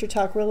preacher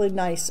talk really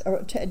nice,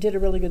 or did a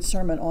really good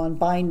sermon on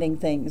binding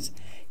things.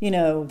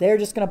 They're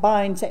just going to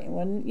bind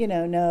Satan.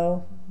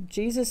 No,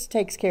 Jesus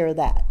takes care of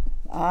that.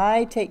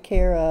 I take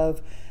care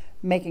of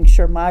making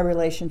sure my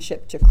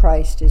relationship to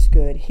Christ is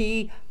good.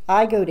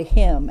 I go to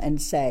Him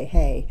and say,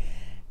 hey,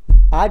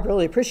 I'd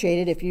really appreciate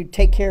it if you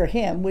take care of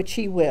Him, which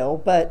He will,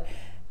 but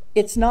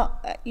it's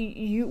not,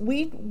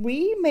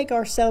 we make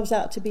ourselves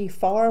out to be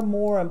far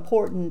more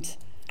important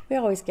we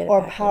always get it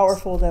or backwards.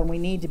 Powerful than we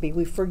need to be.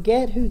 We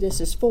forget who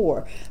this is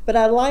for. But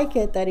I like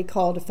it that he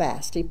called a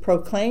fast. He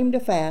proclaimed a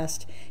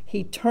fast.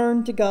 He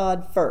turned to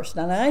God first.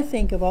 And I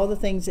think of all the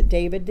things that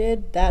David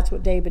did, that's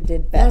what David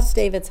did best. That's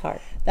David's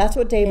heart. That's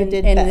what David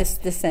did in best.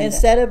 This descendant.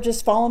 Instead of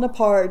just falling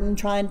apart and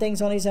trying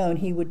things on his own,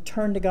 he would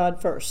turn to God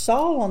first.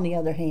 Saul, on the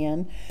other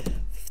hand,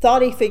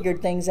 thought he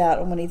figured things out,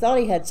 and when he thought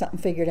he had something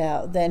figured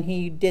out, then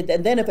he did.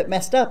 And then if it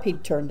messed up,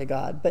 he'd turn to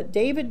God. But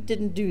David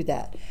didn't do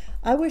that.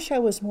 I wish I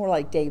was more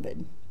like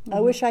David. I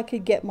wish I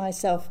could get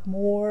myself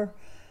more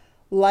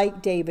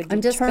like David. I'm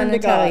just going to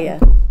tell you.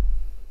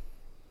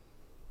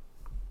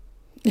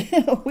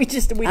 we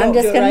don't I'm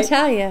just going right? to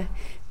tell you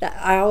that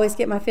I always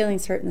get my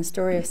feelings hurt in the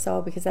story of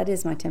Saul because that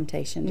is my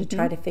temptation to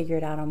try to figure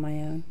it out on my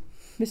own.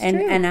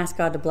 And ask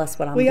God to bless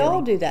what I'm doing. We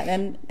all do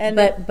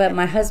that. But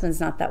my husband's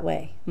not that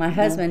way. My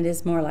husband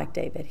is more like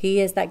David.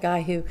 He is that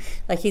guy who,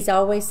 like he's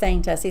always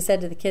saying to us, he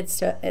said to the kids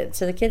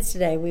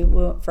today, we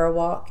went for a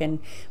walk and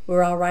we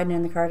were all riding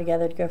in the car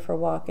together to go for a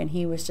walk, and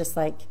he was just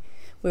like,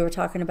 we were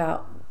talking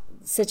about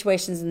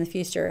situations in the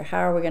future, how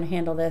are we going to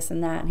handle this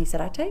and that, and he said,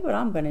 I tell you what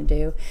I'm going to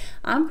do,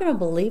 I'm going to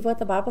believe what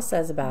the Bible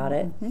says about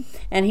it.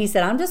 And he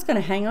said, I'm just going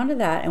to hang on to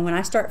that, and when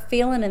I start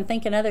feeling and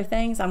thinking other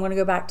things, I'm going to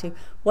go back to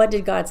what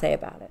did God say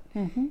about it.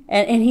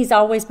 And he's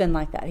always been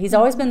like that. He's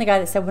always been the guy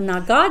that said, well, now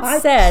God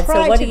said,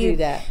 so what do you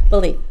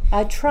believe?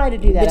 I try to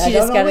do that. But you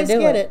just got to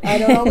do it. I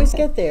don't always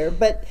get there,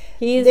 but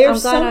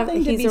there's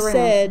something to be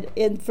said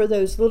for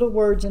those little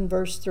words in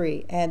verse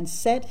 3, and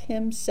set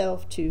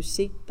himself to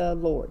seek the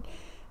Lord.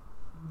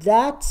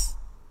 That's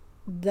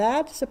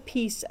a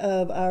piece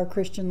of our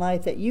Christian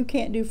life that you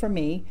can't do for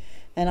me,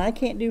 and I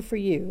can't do for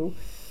you.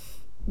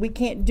 We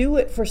can't do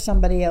it for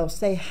somebody else.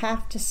 They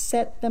have to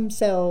set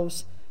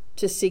themselves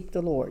to seek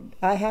the Lord.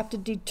 I have to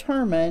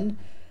determine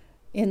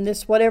in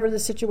this, whatever the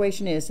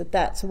situation is,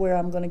 that's where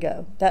I'm going to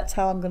go. That's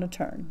how I'm going to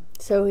turn.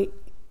 So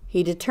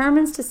he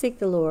determines to seek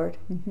the Lord.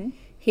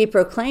 He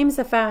proclaims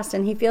a fast,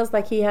 and he feels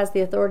like he has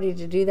the authority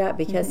to do that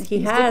because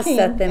he has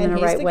set them in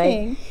a right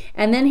way.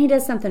 And then he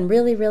does something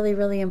really, really,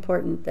 really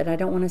important that I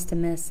don't want us to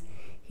miss.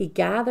 He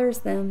gathers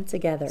them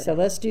together. So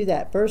let's do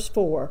that. Verse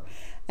 4,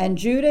 and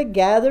Judah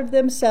gathered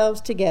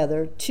themselves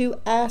together to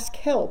ask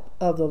help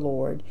of the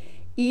Lord.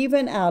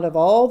 Even out of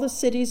all the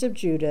cities of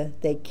Judah,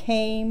 they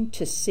came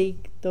to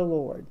seek the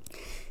Lord.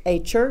 A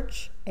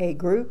church, a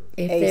group,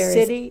 a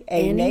city,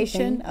 a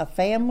nation, a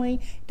family,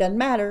 doesn't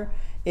matter.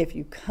 If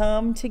you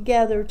come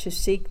together to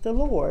seek the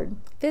Lord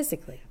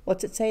physically,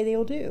 what's it say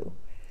they'll do?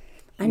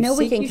 I know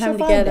we can come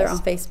together on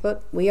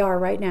Facebook. We are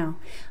right now.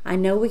 I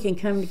know we can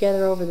come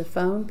together over the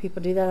phone.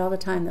 People do that all the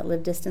time that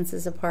live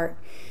distances apart.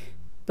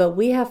 But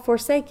we have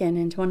forsaken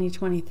in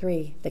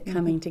 2023 the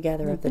coming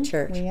together of the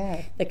church. We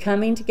have. The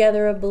coming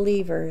together of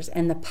believers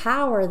and the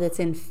power that's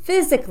in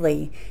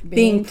physically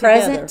being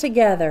present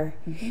together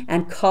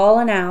and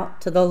calling out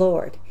to the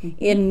Lord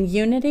in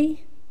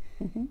unity.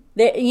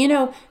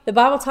 The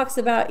Bible talks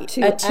about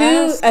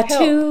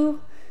two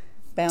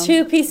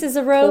pieces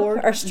of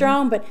rope are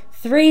strong, but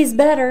three's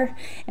better.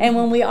 And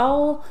when we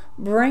all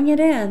bring it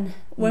in,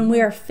 when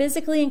we are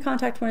physically in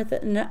contact with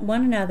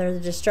one another, the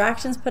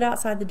distractions put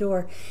outside the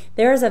door,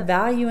 there is a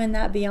value in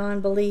that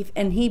beyond belief.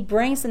 And he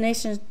brings the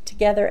nations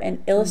together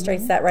and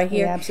illustrates that right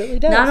here. He absolutely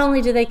does. Not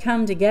only do they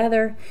come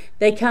together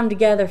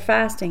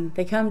fasting.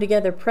 They come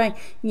together praying.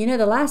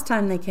 The last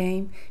time they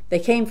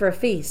came for a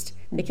feast.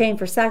 They came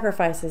for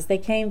sacrifices. They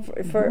came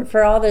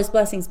for all those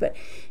blessings. But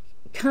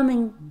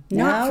coming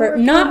not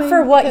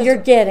for what you're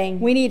getting.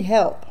 We need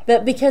help,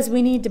 but because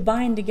we need to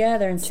bind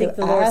together and seek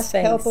the Lord's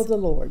face. Help of the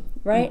Lord,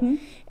 right?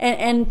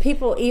 And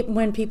people,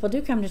 when people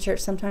do come to church,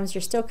 sometimes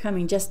you're still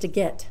coming just to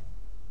get.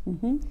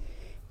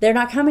 They're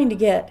not coming to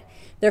get.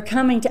 They're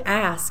coming to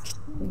ask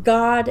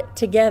God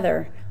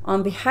together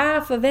on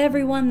behalf of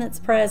everyone that's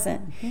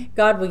present.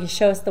 God, will you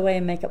show us the way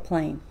and make it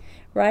plain?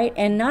 Right?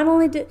 And not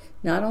only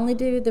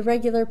do the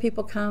regular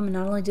people come, and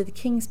not only do the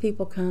king's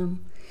people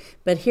come,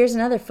 but here's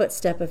another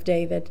footstep of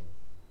David.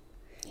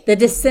 The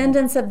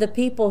descendants of the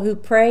people who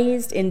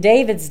praised in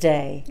David's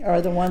day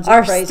are the ones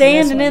are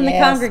standing in the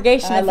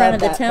congregation in front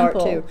of the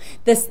temple.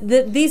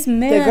 These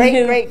men,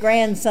 the great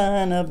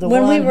grandson of the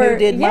one who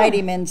did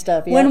mighty men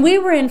stuff. Yeah. When we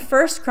were in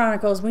First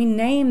Chronicles, we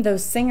named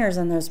those singers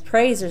and those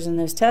praisers and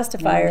those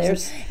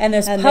testifiers and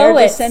those poets. Their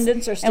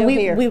descendants are still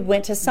here. We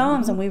went to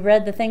Psalms and we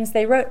read the things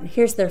they wrote.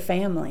 Here's their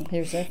family.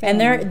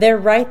 And they're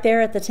right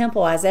there at the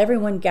temple as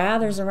everyone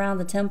gathers around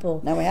the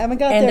temple. Now we haven't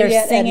got and there they're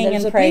yet. Singing and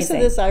there's and a piece praising.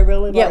 Of this I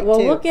really like too.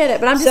 We'll get it.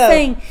 But I'm just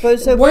saying.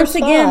 Once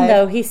again,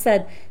 though, he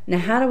said, "Now,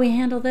 how do we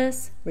handle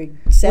this? We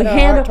set our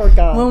heart toward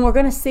God. When we're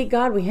going to seek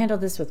God, we handle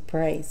this with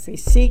praise.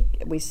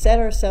 We set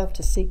ourselves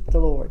to seek the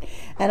Lord."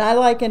 And I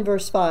like in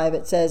verse 5,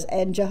 it says,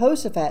 "And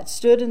Jehoshaphat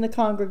stood in the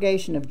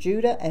congregation of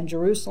Judah and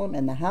Jerusalem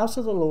in the house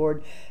of the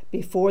Lord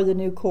before the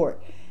new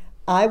court."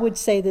 I would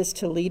say this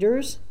to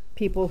leaders,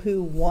 people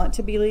who want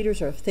to be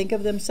leaders or think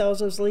of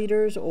themselves as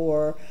leaders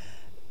or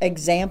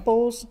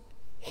examples.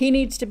 He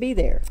needs to be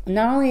there.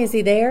 Not only is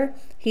he there,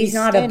 he's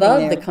not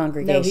above the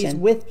congregation. No, he's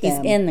with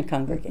them. He's in the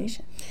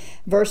congregation.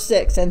 Verse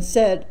 6, and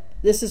said,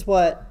 this is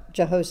what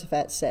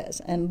Jehoshaphat says.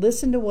 And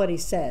listen to what he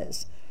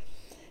says.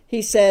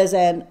 He says,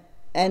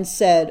 and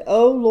said,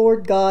 "O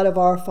Lord God of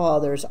our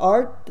fathers,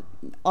 art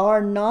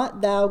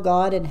not thou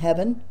God in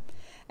heaven?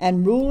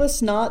 And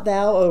rulest not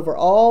thou over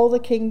all the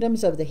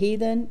kingdoms of the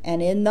heathen?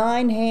 And in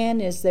thine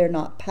hand is there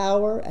not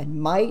power and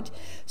might,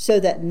 so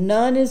that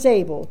none is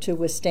able to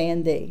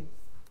withstand thee?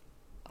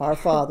 Our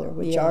Father,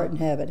 which art in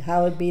heaven,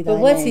 hallowed be thy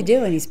name." But what's he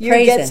doing? He's praising.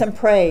 You get some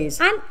praise.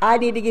 I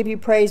need to give you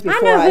praise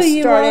before I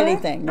start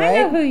anything, right? I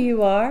know who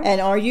you are. And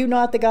are you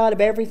not the God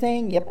of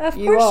everything? Yep, of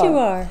course you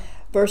are.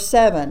 Verse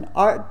 7,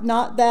 "Art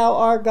not thou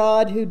our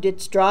God, who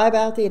didst drive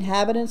out the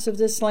inhabitants of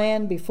this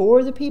land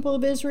before the people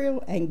of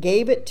Israel, and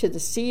gave it to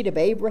the seed of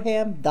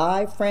Abraham,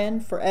 thy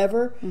friend,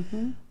 forever?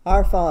 Mm-hmm.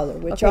 Our Father,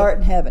 which art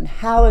in heaven,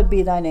 hallowed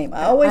be thy name."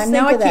 I always think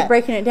of that. I keep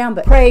breaking it down,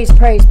 but praise.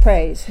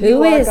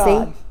 Who is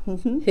he?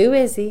 Mm-hmm. Who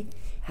is he?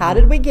 How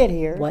did we get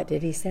here? What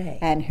did he say?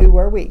 And who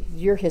are we?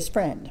 You're his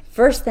friend.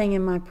 First thing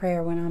in my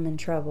prayer when I'm in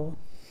trouble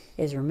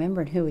is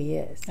remembering who he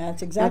is.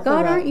 That's exactly right.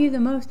 Now, God, aren't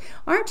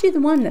you the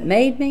one that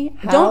made me?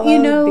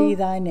 Hallowed be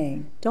thy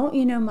name. Don't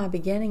you know my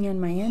beginning and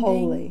my ending?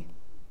 Holy.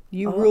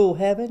 You rule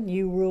heaven,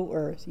 you rule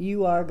earth.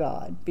 You are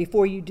God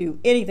before you do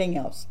anything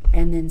else.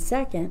 And then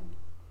second,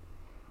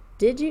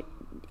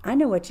 I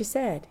know what you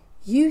said.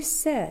 You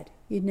said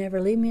you'd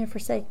never leave me or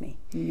forsake me.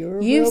 Your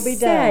will be done. You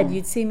said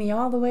you'd see me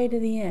all the way to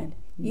the end.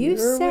 You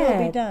Your said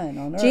will be done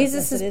on earth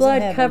Jesus'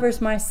 blood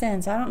covers my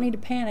sins. I don't need to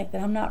panic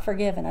that I'm not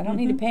forgiven. I don't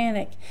need to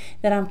panic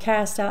that I'm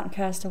cast out and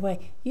cast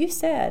away. You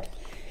said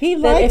he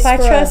that likes if I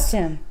for trust us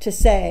him to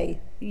say,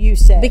 you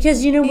said.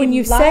 Because when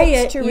you say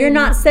it, you're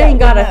not saying,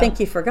 God, I think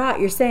you forgot.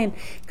 You're saying,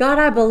 God,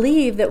 I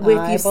believe that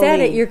if you said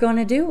it, you're going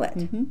to do it.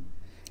 Mm-hmm.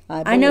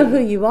 I know who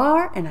you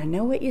are, and I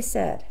know what you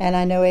said. And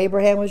I know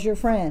Abraham was your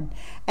friend.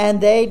 And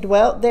they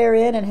dwelt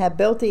therein and have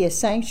built thee a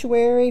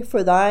sanctuary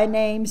for thy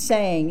name,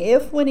 saying,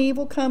 if when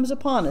evil comes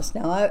upon us.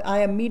 Now,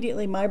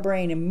 my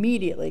brain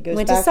immediately goes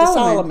back to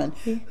Solomon.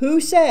 Who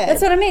said?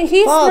 That's what I mean.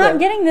 He's not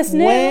getting this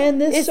new. When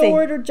this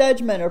sword or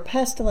judgment or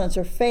pestilence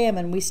or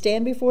famine, we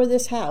stand before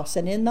this house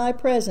and in thy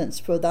presence,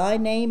 for thy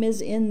name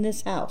is in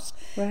this house.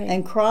 Right.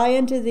 And cry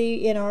unto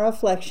thee in our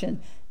affliction,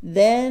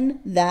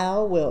 then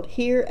thou wilt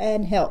hear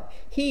and help.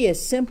 He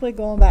is simply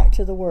going back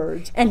to the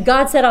words. And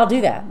God said, I'll do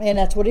that. And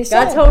that's what he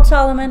said. God told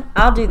Solomon,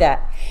 I'll do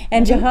that.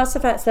 And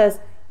Jehoshaphat says,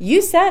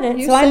 you said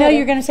it, so I know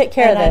you're going to take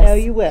care of this. And I know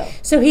you will.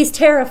 So he's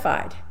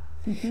terrified.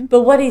 Mm-hmm.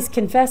 But what he's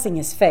confessing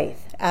is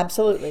faith.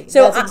 Absolutely.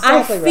 So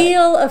I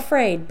feel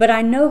afraid, but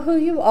I know who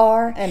you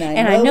are, and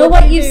I know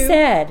what you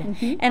said,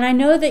 and I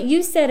know that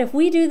you said if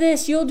we do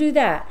this, you'll do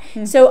that.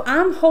 So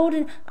I'm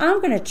going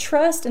to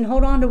trust and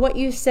hold on to what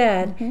you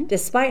said,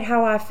 despite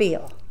how I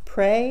feel.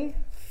 Pray,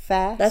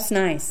 fast. That's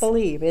nice.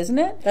 Believe, isn't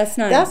it? That's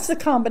nice. That's the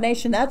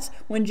combination. That's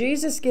when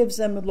Jesus gives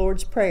them the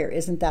Lord's Prayer.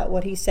 Isn't that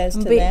what he says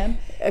to them?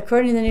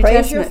 According to the New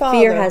Testament,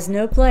 fear has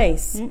no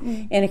place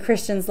in a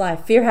Christian's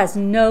life. Fear has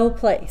no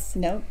place.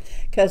 No,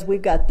 because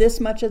we've got this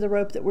much of the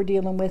rope that we're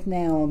dealing with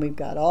now, and we've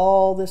got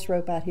all this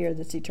rope out here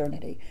that's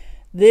eternity.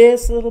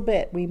 This little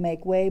bit we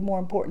make way more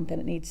important than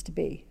it needs to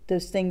be.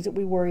 Those things that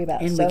we worry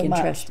about and so we can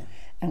much. Trust him.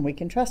 And we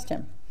can trust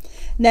him.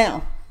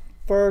 Now,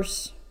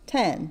 verse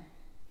 10.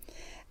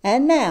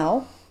 And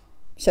now,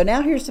 so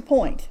now here's the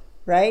point,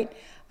 right?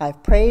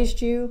 I've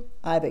praised you.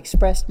 I've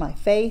expressed my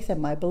faith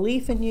and my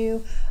belief in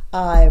you.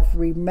 I've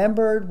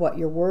remembered what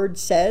your word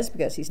says,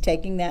 because he's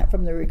taking that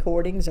from the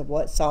recordings of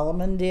what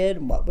Solomon did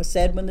and what was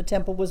said when the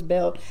temple was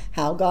built,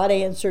 how God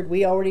answered.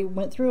 We already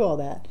went through all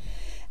that.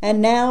 And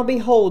now,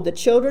 behold, the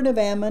children of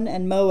Ammon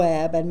and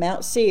Moab and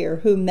Mount Seir,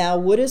 whom thou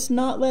wouldest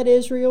not let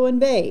Israel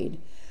invade,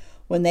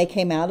 when they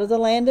came out of the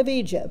land of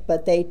Egypt,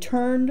 but they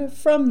turned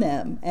from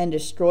them and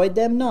destroyed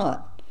them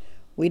not.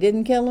 We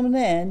didn't kill them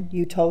then.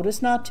 You told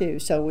us not to,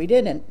 so we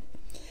didn't.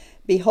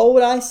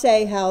 Behold, I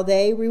say how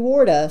they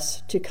reward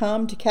us to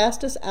come to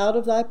cast us out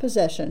of thy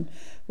possession,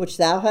 which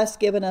thou hast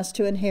given us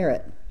to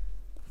inherit.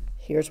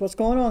 Here's what's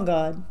going on,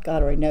 God.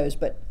 God already knows,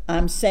 but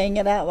I'm saying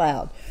it out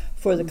loud.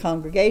 for the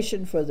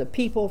congregation, for the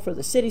people, for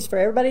the cities, for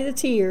everybody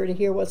that's here to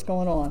hear what's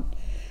going on.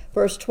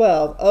 Verse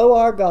 12, O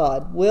our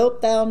God,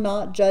 wilt thou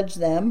not judge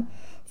them?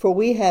 For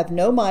we have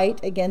no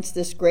might against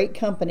this great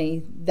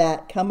company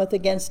that cometh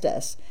against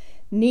us.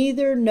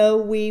 Neither know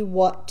we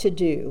what to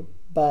do,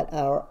 but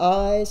our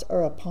eyes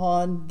are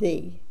upon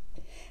thee.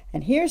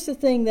 And here's the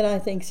thing that I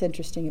think is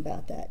interesting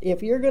about that.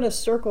 If you're going to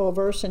circle a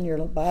verse in your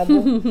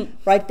Bible,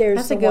 right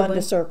there's the one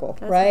to circle,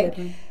 That's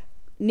right?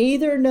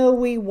 Neither know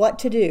we what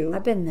to do.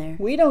 I've been there.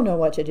 We don't know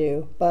what to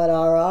do, but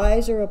our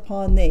eyes are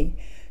upon thee.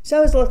 So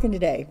I was looking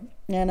today,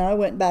 and I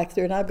went back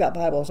through, and I've got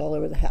Bibles all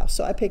over the house.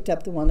 So I picked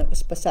up the one that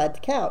was beside the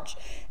couch,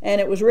 and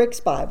it was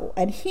Rick's Bible,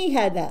 and he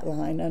had that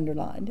line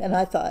underlined. And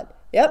I thought,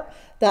 yep,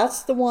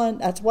 that's the one.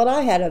 That's what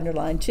I had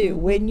underlined too.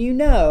 When you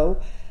know,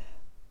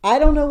 I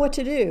don't know what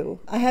to do.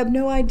 I have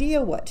no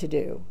idea what to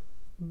do,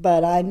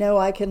 but I know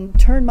I can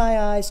turn my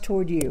eyes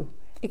toward you.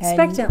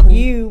 Expectantly. And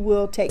you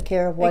will take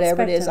care of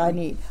whatever it is I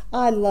need.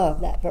 I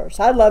love that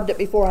verse. I loved it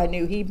before I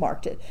knew he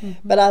marked it.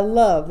 But I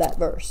love that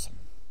verse.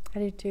 I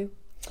do too.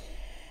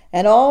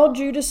 And all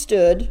Judah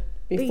stood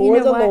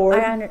before the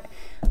Lord.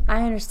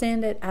 I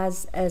understand it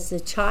as a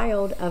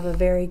child of a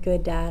very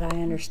good dad.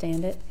 I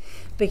understand it.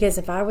 Because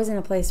if I was in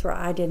a place where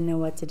I didn't know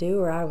what to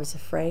do, or I was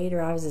afraid,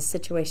 or I was in a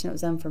situation that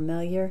was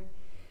unfamiliar,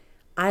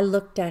 I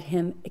looked at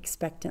him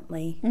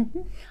expectantly.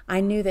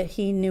 I knew that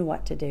he knew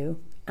what to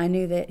do. I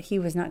knew that he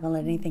was not going to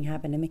let anything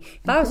happen to me.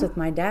 If I was with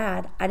my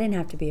dad, I didn't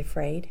have to be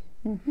afraid.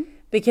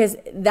 Because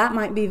that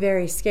might be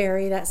very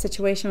scary. That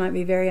situation might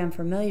be very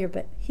unfamiliar,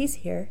 but he's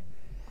here.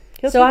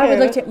 So I would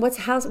look at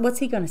what's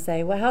he going to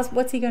say?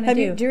 What's he going to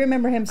do? Do you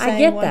remember him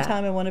saying one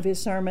time in one of his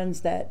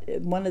sermons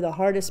that one of the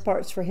hardest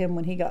parts for him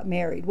when he got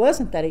married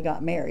wasn't that he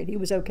got married. He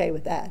was okay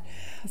with that.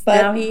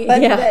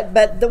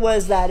 But there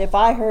was that if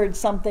I heard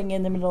something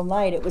in the middle of the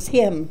night, it was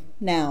him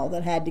now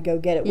that had to go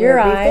get it. Your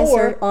eyes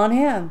are on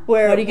him.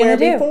 What are you going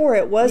to do? Before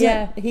it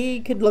wasn't. He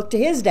could look to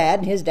his dad,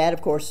 and his dad,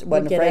 of course,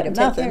 wasn't afraid of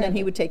nothing, and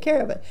he would take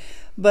care of it.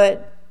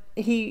 But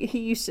he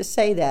used to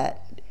say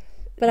that.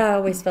 But I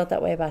always felt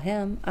that way about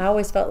him. I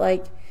always felt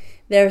like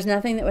there was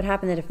nothing that would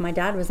happen that if my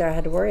dad was there, I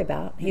had to worry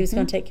about. He was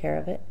going to take care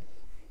of it,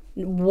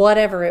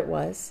 whatever it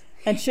was.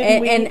 And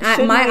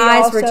my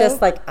eyes were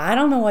just like, I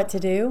don't know what to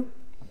do,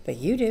 but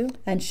you do.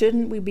 And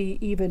shouldn't we be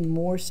even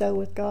more so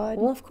with God?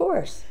 Well, of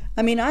course.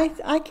 I mean, I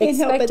can't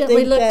help but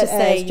think that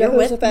as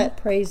Jehoshaphat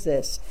prays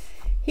this,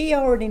 he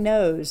already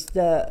knows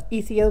the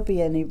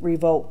Ethiopian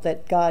revolt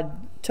that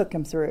God took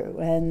him through,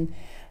 and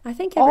I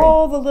think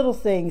all the little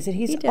things that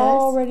he's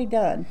already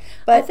done.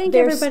 But I think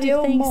everybody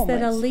thinks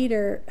that a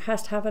leader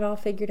has to have it all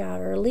figured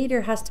out, or a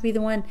leader has to be the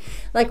one.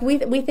 Like we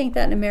think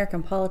that in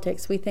American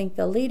politics, we think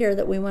the leader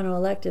that we want to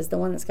elect is the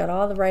one that's got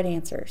all the right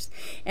answers,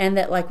 and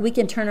that like we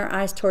can turn our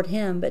eyes toward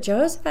him. But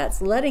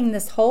Jehoshaphat's letting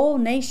this whole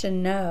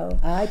nation know,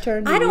 I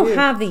don't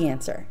have the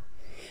answer.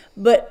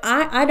 But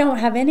I don't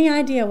have any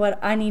idea what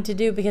I need to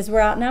do because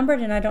we're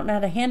outnumbered and I don't know how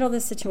to handle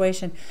this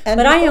situation.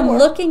 But I am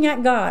looking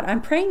at God.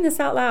 I'm praying this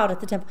out loud at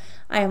the temple.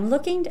 I am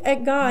looking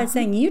at God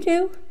saying, you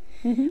do.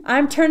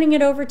 I'm turning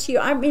it over to you.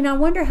 I mean, I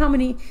wonder how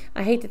many,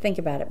 I hate to think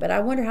about it, but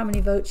I wonder how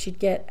many votes you'd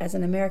get as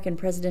an American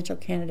presidential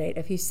candidate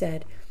if you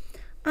said,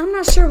 I'm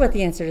not sure what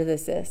the answer to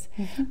this is.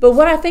 But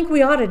what I think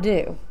we ought to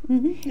do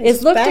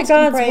is look to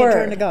God's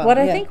word. What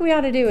I think we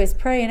ought to do is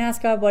pray and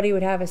ask God what he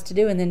would have us to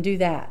do and then do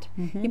that.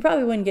 He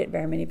probably wouldn't get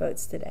very many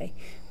votes today.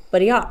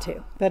 But he ought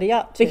to.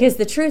 Because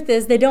the truth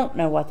is they don't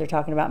know what they're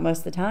talking about most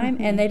of the time,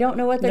 and they don't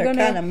know what they're going to...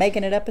 They're kind of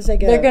making it up as they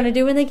go. They're going to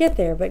do when they get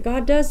there, but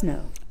God does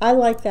know. I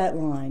like that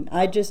line.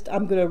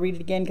 I'm going to read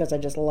it again because I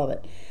just love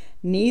it.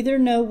 Neither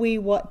know we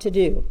what to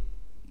do,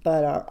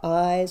 but our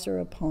eyes are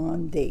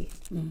upon thee.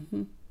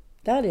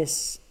 That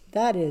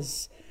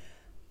is,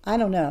 I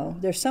don't know.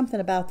 There's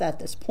something about that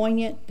that's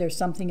poignant. There's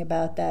something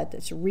about that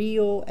that's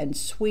real and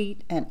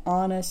sweet and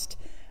honest.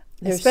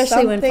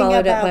 Especially when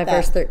followed up by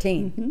verse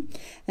 13.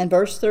 And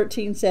verse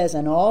 13 says,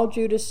 and all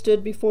Judah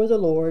stood before the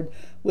Lord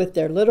with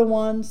their little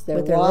ones,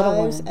 their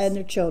wives, and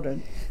their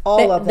children.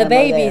 All of them. The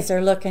babies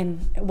are looking,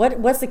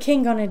 what's the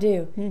king going to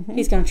do?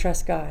 He's going to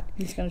trust God.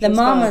 The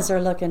mamas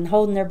are looking,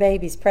 holding their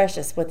babies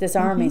precious with this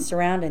army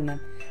surrounding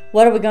them.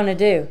 What are we going to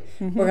do?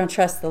 We're going to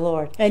trust the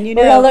Lord. And we're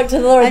going to look to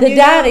the Lord. The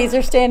daddies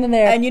are standing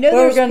there. And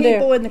there's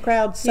people in the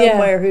crowd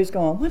somewhere who's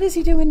going, what is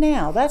he doing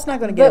now? That's not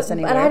going to get us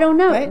anywhere. But I don't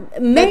know.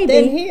 Right?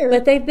 Maybe,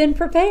 but they've been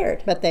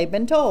prepared. But they've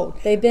been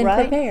told. They've been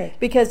prepared.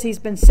 Because he's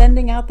been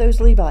sending out those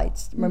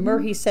Levites. Remember,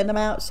 he sent them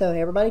out so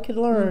everybody could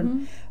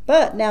learn.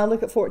 But now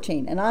look at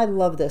 14. And I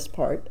love this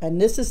part.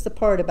 And this is the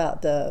part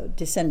about the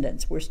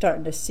descendants. We're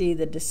starting to see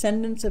the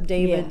descendants of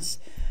David's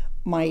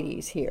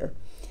mighties here.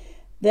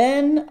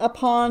 Then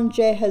upon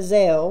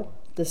Jehaziel,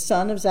 the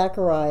son of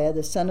Zechariah,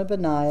 the son of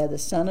Benaiah, the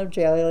son of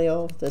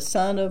Jael, the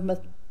son of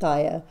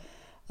Matthiah,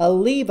 a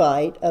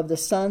Levite of the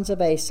sons of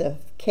Asaph,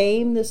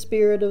 came the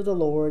Spirit of the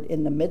Lord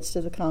in the midst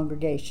of the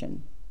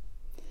congregation.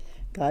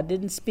 God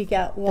didn't speak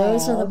out loud.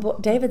 Those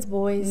are David's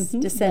boys'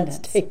 descendants.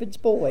 That's David's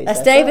boys.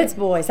 That's David's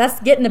boys. That's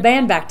getting the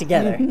band back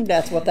together.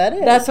 That's what that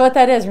is. That's what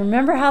that is.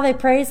 Remember how they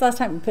praised last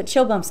time? We put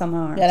chill bumps on my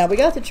arms. Yeah, now we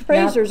got the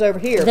praisers over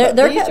here. But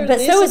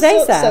so is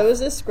Asaph. So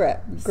is this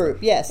group,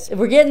 yes.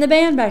 We're getting the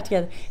band back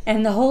together.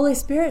 And the Holy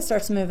Spirit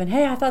starts moving.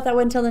 Hey, I thought that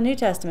wasn't until the New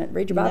Testament.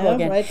 Read your Bible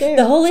again. Right there.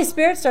 The Holy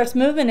Spirit starts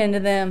moving into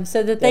them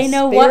so that they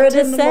know what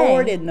to say. The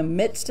Lord say. in the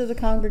midst of the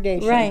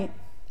congregation. Right.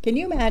 Can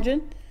you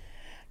imagine?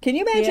 Can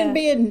you imagine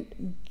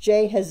being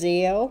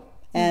Jehaziel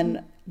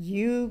and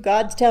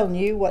God's telling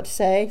you what to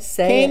say?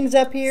 King's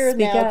up here, Speak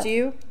now up. it's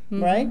you,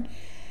 right?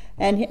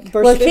 And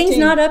verse 15, King's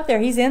not up there.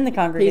 He's in the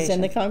congregation. He's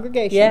in the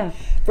congregation. Yeah.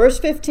 Verse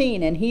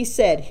 15, and he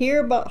said,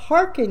 Hear but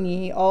hearken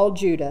ye all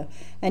Judah,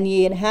 and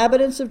ye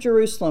inhabitants of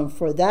Jerusalem,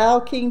 for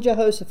thou, King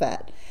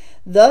Jehoshaphat,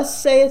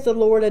 thus saith the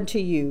Lord unto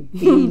you,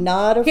 Be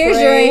not afraid.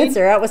 Here's your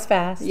answer. That was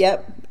fast.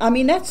 Yep. I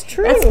mean, that's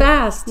true. That's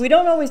fast. We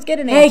don't always get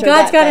an answer. Hey,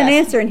 God's got fast. an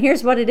answer, and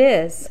here's what it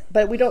is.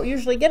 But we don't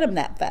usually get them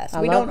that fast.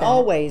 We don't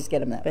always get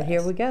them that fast. But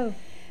here we go.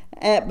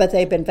 But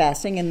they've been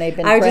fasting and they've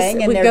been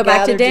praying. We go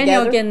back to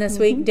Daniel together. again this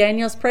week.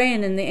 Daniel's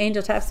praying, and the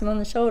angel taps him on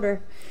the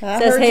shoulder.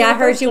 Says, "Hey, I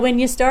heard you when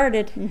you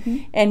started,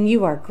 and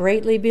you are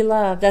greatly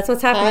beloved." That's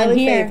what's happening Highly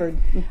here. favored.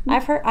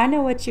 I've heard. I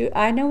know what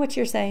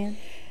you're saying.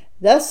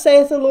 Thus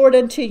saith the Lord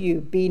unto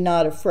you: Be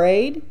not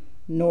afraid,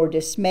 nor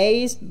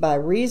dismayed by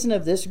reason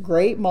of this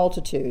great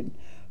multitude,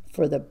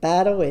 for the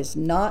battle is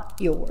not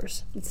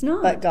yours. It's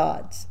not, but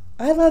God's.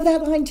 I love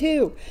that line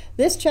too.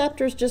 This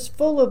chapter is just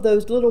full of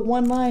those little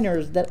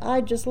one-liners that I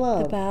just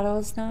love. The battle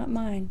is not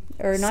mine,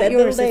 or not Said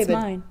yours. David, it's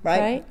mine.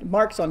 Right?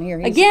 Mark's on here.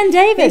 Again,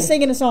 David. He's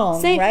singing a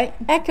song, right?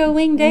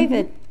 Echoing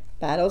David.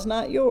 Battle's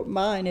not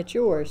mine; it's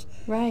yours.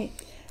 Right.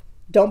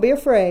 Don't be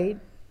afraid.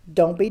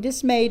 Don't be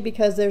dismayed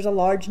because there's a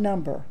large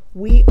number.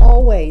 We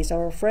always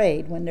are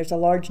afraid when there's a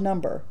large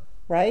number,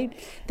 right?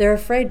 They're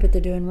afraid, but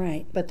they're doing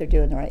right. But they're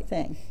doing the right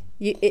thing.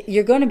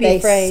 You're going to be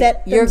afraid.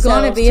 You're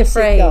going to be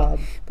afraid.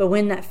 But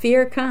when that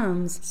fear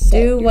comes,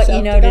 do what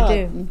you know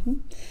to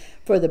do.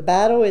 For the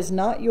battle is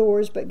not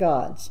yours, but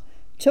God's.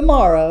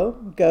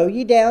 Tomorrow go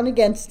ye down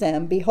against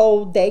them.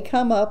 Behold, they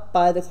come up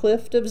by the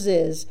cliff of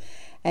Ziz,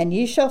 and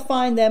ye shall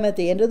find them at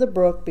the end of the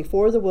brook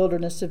before the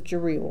wilderness of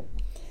Jeruel.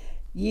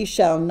 Ye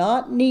shall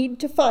not need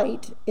to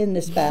fight in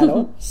this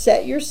battle.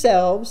 Set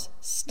yourselves,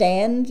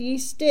 stand ye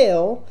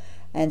still,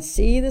 and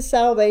see the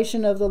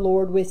salvation of the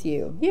Lord with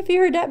you. Have you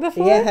heard that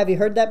before? Yeah, have you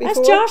heard that before?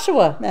 That's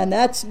Joshua. And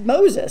that's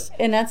Moses.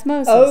 And that's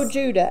Moses. O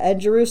Judah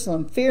and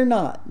Jerusalem, fear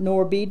not,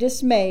 nor be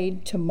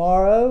dismayed.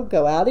 Tomorrow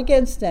go out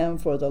against them,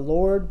 for the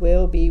Lord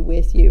will be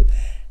with you.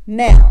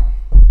 Now,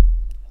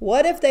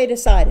 what if they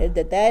decided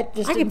that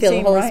just I didn't can feel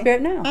seem the Holy right?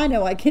 Spirit now. I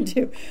know I can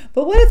too.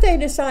 But what if they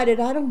decided,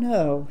 I don't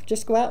know,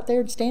 just go out there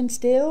and stand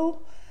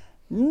still?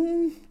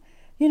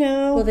 You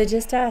know. Well, they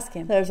just ask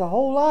him. There's a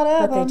whole lot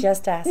of them. But they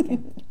just ask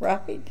him.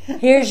 Right.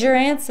 Here's your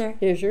answer.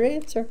 Here's your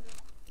answer.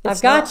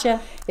 I've got you.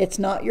 It's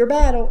not your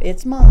battle.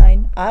 It's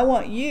mine. I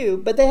want you.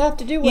 But they have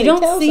to do what he tells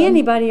them. You don't see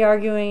anybody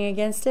arguing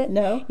against it.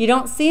 No. You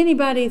don't see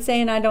anybody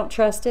saying, I don't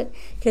trust it.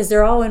 Because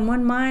they're all in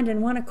one mind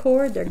and one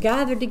accord. They're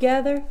gathered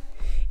together.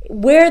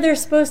 Where they're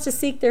supposed to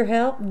seek their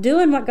help.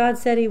 Doing what God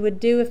said he would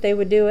do if they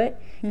would do it.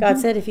 God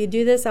said, if you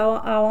do this, I'll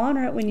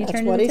honor it when you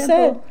turn to the temple. That's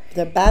what he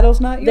said. The battle's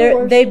not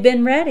yours. They've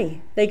been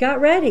ready. They got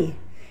ready.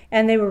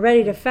 And they were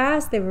ready to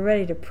fast. They were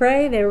ready to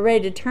pray. They were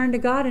ready to turn to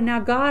God. And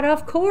now God,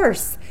 of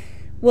course,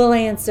 will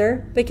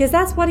answer. Because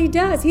that's what he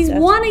does. He's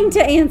wanting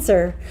to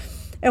answer.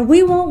 And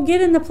we won't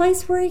get in the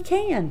place where he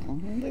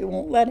can. We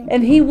won't let him.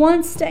 And he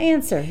wants to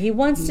answer. He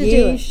wants to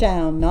do it. Ye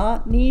shall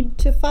not need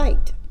to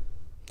fight.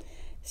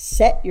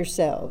 Set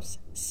yourselves.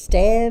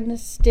 Stand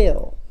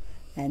still.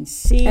 And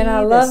see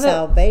the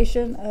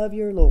salvation of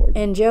your Lord.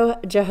 And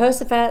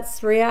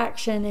Jehoshaphat's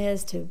reaction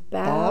is to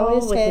bow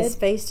with his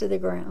face to the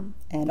ground.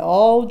 And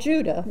all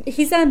Judah,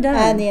 he's undone,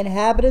 and the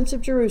inhabitants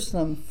of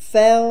Jerusalem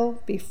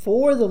fell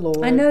before the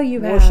Lord. I know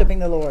you have. Worshiping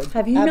the Lord.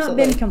 Have you not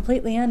been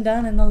completely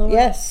undone in the Lord?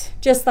 Yes.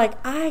 Just like,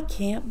 I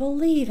can't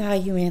believe how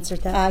you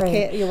answered that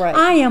prayer. You're right.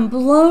 I am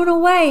blown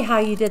away how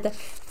you did that.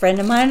 Friend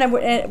of mine,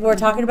 we're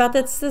talking about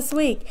this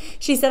week.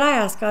 She said, I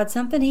asked God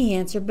something, he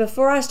answered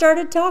before I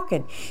started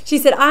talking. She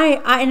said,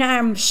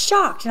 I'm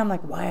shocked. And I'm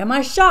like, why am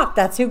I shocked?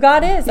 That's who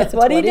God is. That's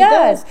what he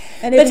does.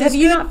 And but have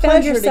you not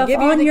found yourself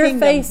on your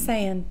face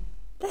saying,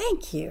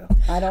 thank you.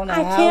 I don't know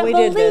how we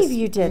did this. I can't believe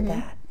you did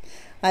that.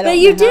 I don't but know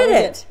you did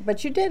it.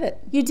 But you did it.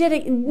 You did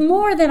it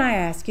more than I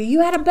asked you. You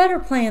had a better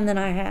plan than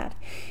I had.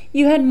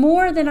 You had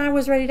more than I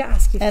was ready to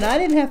ask you for. And I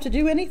didn't have to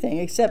do anything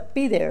except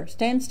be there,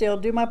 stand still,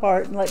 do my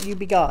part, and let you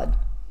be God.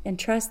 And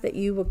trust that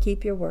you will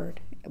keep your word.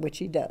 Which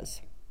he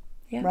does.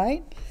 Yeah.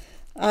 Right?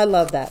 I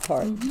love that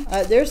part.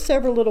 There's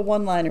several little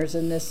one-liners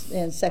in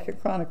II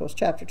Chronicles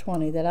Chapter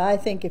 20 that I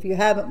think if you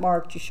haven't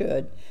marked, you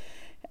should.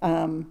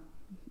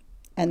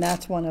 And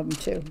that's one of them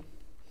too.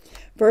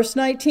 Verse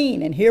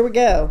 19, and here we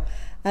go.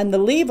 And the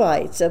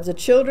Levites of the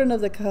children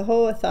of the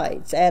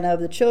Kohathites and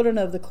of the children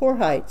of the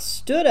Korhites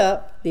stood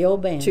up, the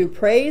old band, to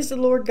praise the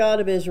Lord God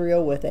of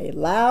Israel with a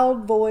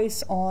loud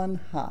voice on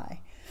high.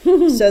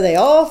 So they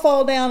all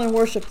fall down and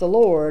worship the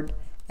Lord.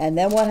 And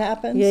then what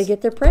happens? They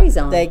get their praise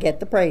on. They get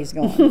the praise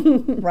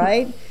going,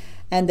 right?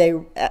 And they,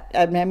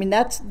 I mean,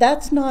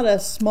 that's not a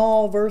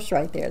small verse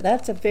right there.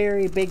 That's a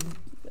very big.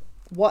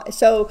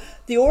 So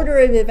the order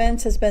of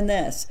events has been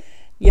this: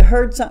 you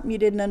heard something you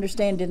didn't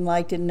understand, didn't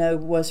like, didn't know,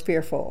 was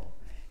fearful.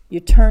 You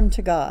turned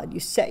to God. You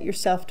set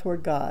yourself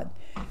toward God.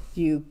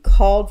 You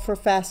called for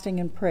fasting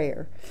and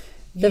prayer.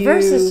 The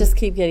verses just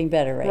keep getting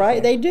better,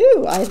 right? They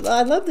do. I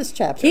love this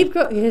chapter.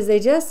 Because they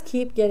just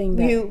keep getting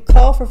better. You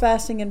call for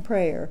fasting and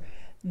prayer.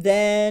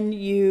 Then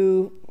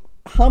you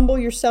humble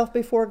yourself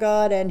before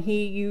God, and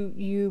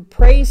you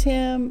praise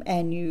Him,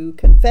 and you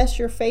confess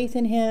your faith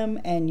in Him,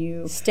 and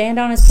you stand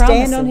on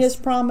His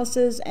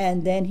promises,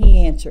 and then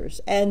He answers.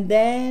 And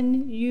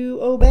then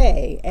you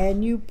obey,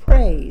 and you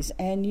praise,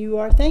 and you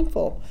are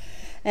thankful.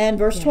 And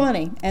verse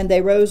 20, and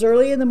they rose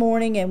early in the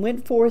morning and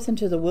went forth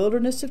into the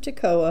wilderness of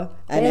Tekoa.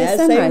 And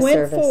as they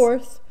went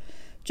forth,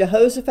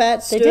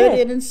 Jehoshaphat stood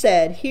in and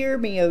said, Hear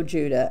me, O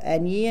Judah,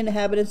 and ye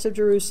inhabitants of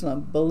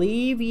Jerusalem.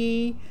 Believe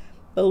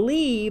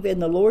in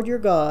the Lord your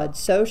God,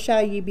 so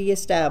shall ye be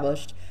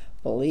established.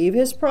 Believe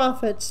his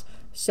prophets,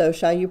 so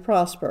shall you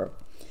prosper.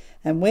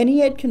 And when he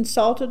had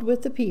consulted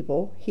with the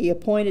people, he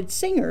appointed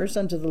singers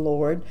unto the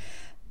Lord,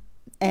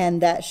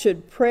 and that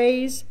should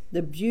praise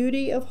the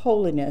beauty of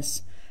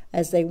holiness,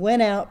 as they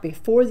went out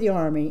before the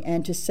army,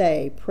 and to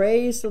say,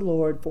 Praise the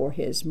Lord, for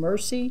his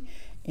mercy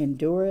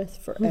endureth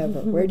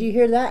forever. Where do you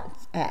hear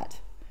that at?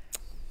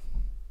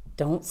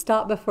 Don't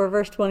stop before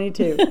verse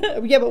 22.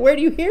 Yeah, but where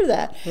do you hear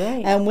that?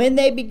 Right. And when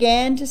they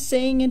began to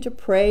sing and to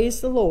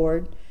praise the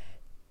Lord,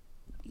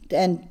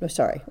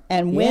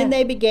 when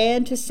they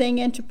began to sing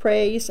and to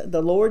praise,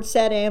 the Lord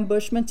set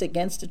ambushments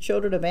against the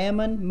children of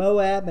Ammon,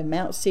 Moab, and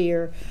Mount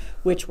Seir,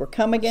 which were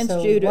come against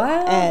Judah,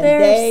 and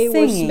they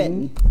were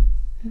smitten.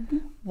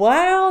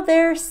 While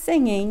they're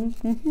singing,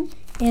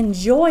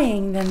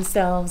 enjoying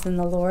themselves in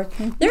the Lord,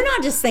 they're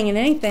not just singing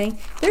anything.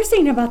 They're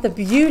singing about the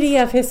beauty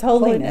of His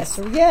holiness.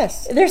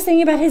 Yes. They're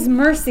singing about His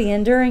mercy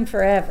enduring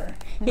forever,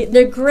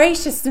 the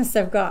graciousness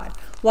of God.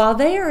 While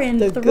they are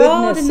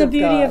enthralled in the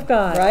beauty of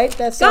God, right?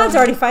 God's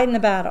already fighting the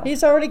battle.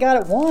 He's already got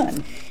it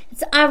won.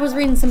 I was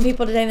reading some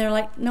people today, and they're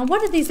like, "Now,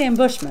 what are these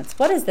ambushments?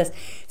 What is this?"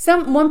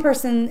 One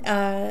person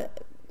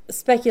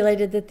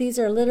speculated that these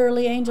are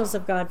literally angels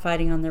of God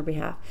fighting on their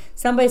behalf.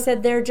 Somebody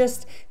said they're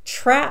just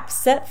traps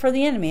set for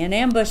the enemy, an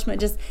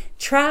ambushment, just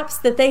traps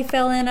that they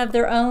fell in of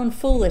their own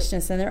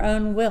foolishness and their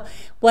own will.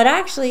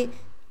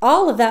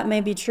 All of that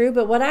may be true,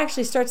 but what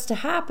actually starts to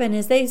happen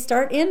is they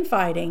start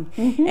infighting.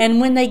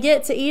 And when they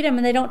get to Edom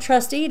and they don't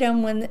trust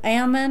Edom, when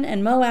Ammon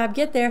and Moab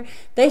get there,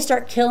 they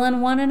start killing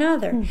one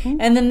another.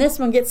 And then this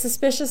one gets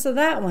suspicious of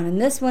that one,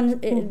 and this one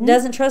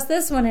doesn't trust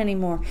this one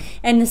anymore.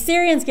 And the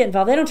Syrians get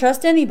involved. They don't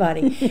trust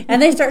anybody.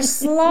 And they start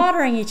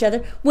slaughtering each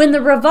other. When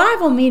the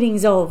revival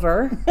meeting's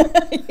over,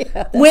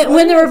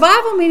 when the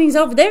revival meeting's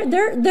over,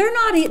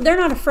 they're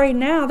not afraid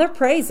now. They're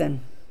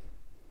praising.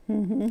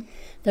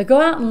 They'll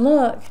go out and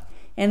look.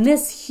 And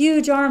this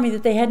huge army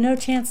that they had no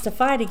chance to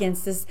fight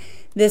against,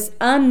 this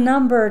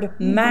unnumbered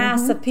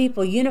mass of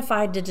people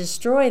unified to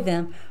destroy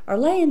them, are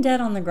laying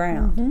dead on the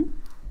ground.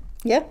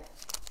 Yep.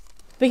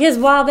 Because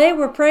while they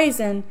were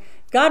praising,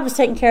 God was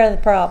taking care of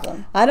the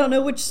problem. I don't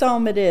know which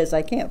psalm it is.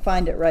 I can't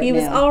find it right now. He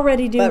was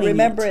already doing it. But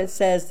remember, it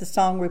says the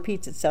song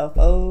repeats itself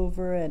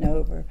over and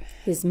over.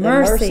 His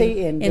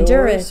mercy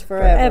endureth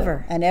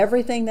forever. And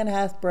everything that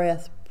hath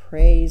breath,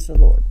 praise the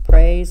Lord.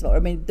 Praise the Lord.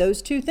 I mean,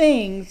 those two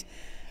things.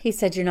 He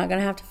said, you're not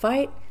going to have to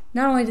fight.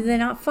 Not only did they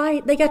not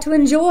fight, they got to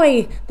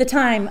enjoy the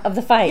time of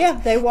the fight.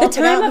 Yeah, they walked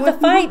the time of the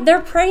fight,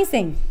 they're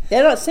praising.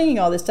 They're not singing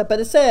all this stuff,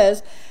 but it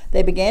says,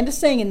 they began to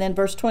sing, and then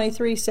verse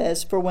 23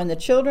 says, For when the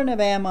children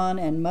of Ammon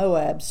and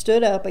Moab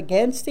stood up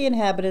against the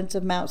inhabitants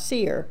of Mount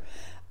Seir,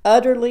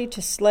 utterly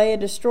to slay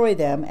and destroy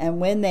them, and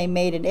when they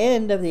made an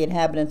end of the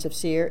inhabitants of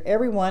Seir,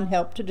 everyone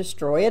helped to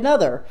destroy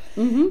another.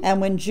 And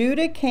when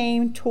Judah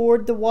came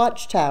toward the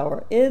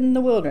watchtower in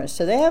the wilderness,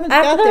 so they haven't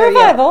got there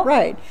yet.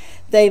 Right.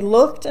 They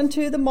looked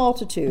unto the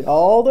multitude,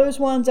 all those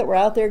ones that were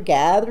out there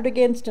gathered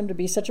against him to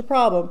be such a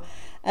problem,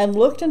 and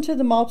looked unto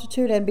the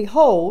multitude, and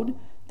behold,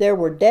 there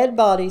were dead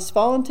bodies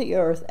fallen to the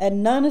earth,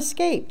 and none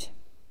escaped.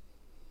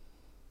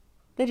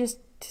 They just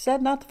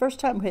said, not the first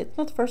time. It's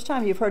not the first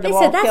time you've heard them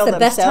all kill themselves. They said,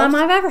 that's the best time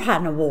I've ever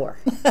had in a war.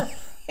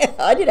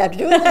 I did have to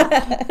do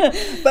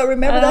it. But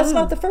remember, that's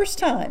not the first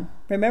time.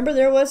 Remember,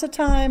 there was a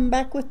time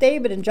back with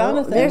David and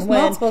Jonathan. There's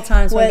multiple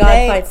times when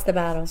God fights the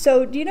battle.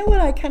 So do you know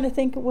what I kind of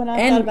think when I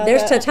thought about that? And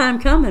there's a time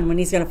coming when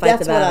he's going to fight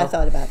the battle. That's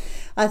what I thought about.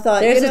 I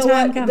thought, there's a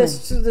time coming.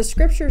 The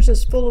scriptures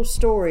is full of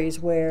stories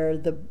where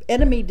the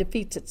enemy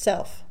defeats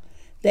itself.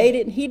 He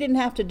didn't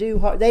have to do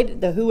hard.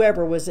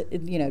 Whoever was,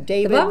 David.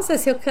 The Bible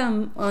says he'll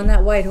come on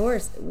that white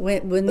horse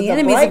when the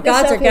enemies of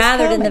God are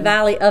gathered in the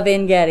valley of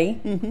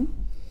En-Gedi.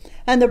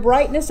 And the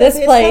brightness this of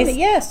his place, coming.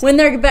 Yes. when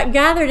they're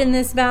gathered in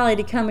this valley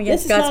to come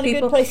against This is God's not a good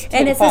people, place to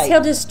and it says fight.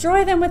 He'll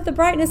destroy them with the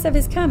brightness of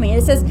His coming.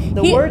 It says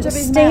The words of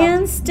His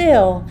stand mouth.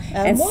 still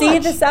and see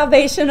watch. the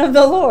salvation of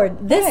the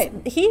Lord. This Right.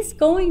 He's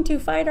going to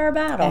fight our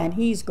battle, And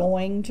He's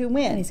going to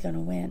win. and He's going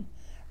to win.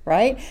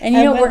 Right? And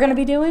you know what when- we're going to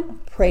be doing?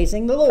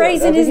 praising the Lord.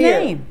 Praising over His here,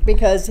 name.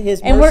 Because His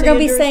mercy And we're going to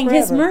be endures saying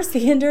His forever.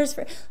 mercy endures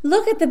forever.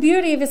 Look at the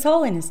beauty of His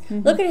holiness.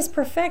 Look at His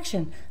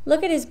perfection.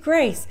 Look at His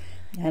grace.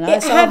 And I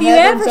saw Have you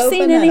heavens ever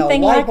seen open and a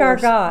anything white like our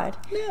horse. God?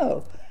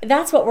 No.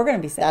 That's what we're going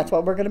to be saying. That's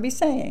what we're going to be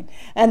saying.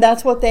 And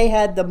that's what they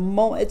had the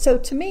moment. So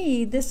to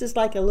me, this is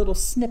like a little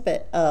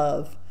snippet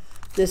of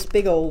this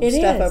big old It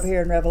stuff is. over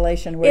here in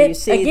Revelation where you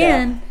see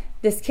again,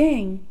 this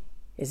king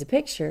is a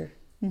picture.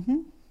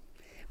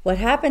 What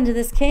happened to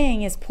this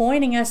king is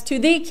pointing us to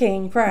the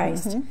King,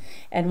 Christ.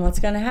 And what's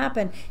going to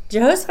happen?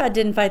 Jehoshaphat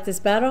didn't fight this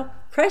battle.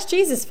 Christ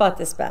Jesus fought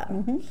this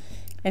battle.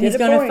 And he's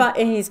going to fight.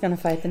 And he's going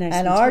to fight the next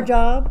And one our too.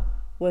 job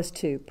was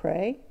to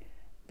pray,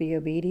 be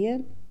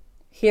obedient,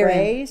 Hear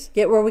praise, him.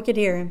 Get where we could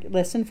hear him.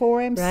 listen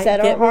for Him, Right.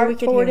 set Get our where we heart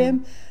could toward hear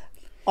Him.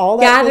 All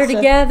that Gather good stuff.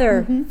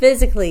 together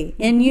physically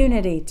in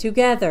unity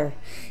together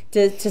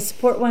to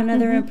support one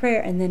another in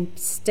prayer, and then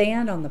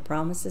stand on the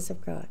promises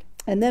of God.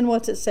 And then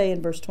what's it say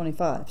in verse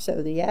 25?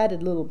 So the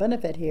added little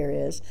benefit here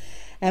is,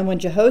 and when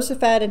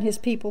Jehoshaphat and his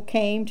people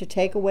came to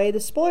take away the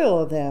spoil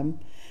of them,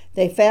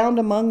 they found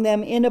among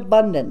them in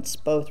abundance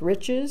both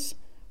riches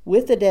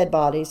with the dead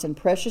bodies and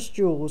precious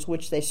jewels,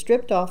 which they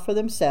stripped off for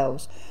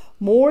themselves,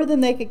 more than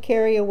they could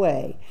carry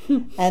away.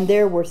 And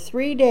there were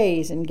 3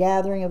 days in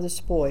gathering of the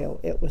spoil.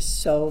 It was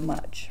so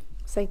much.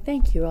 Say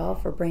thank you all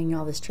for bringing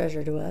all this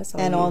treasure to us.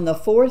 And on the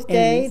 4th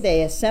day, enemies.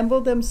 they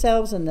assembled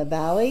themselves in the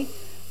valley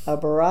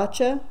of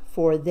Baracha,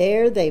 for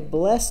there they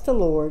blessed the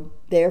Lord.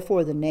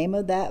 Therefore, the name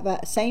of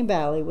that same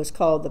valley was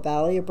called the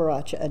Valley of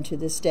Baracha unto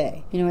this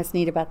day. You know what's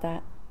neat about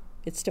that?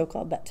 It's still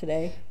called that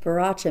today.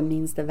 Baracha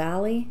means the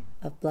valley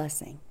of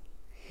blessing.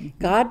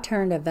 God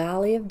turned a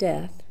valley of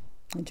death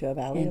Into a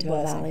valley into of a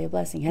blessing. valley of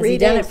blessing. Has 3 He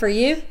done days. it for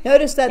you?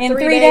 Notice that In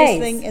 3 3 days days.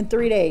 thing in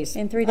 3 days.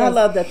 In 3 days. I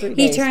love that 3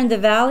 days. He turned the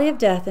valley of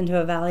death into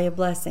a valley of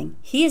blessing.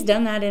 He has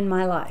done that in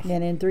my life.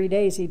 And in 3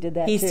 days he did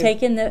that He's too.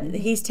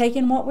 He's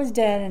taken what was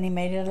dead and He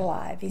made it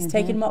alive. He's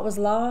taken what was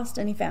lost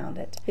and He found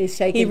it. He's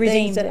taken He things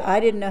redeemed that it I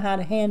didn't know how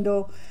to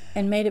handle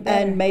and made it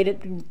better. and made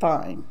it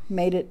fine.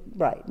 Made it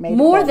right. Made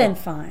More it better. than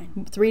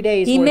fine. 3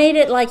 days. He worth. made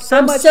it like, so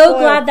I'm much so spoil.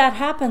 glad that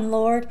happened,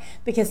 Lord,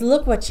 because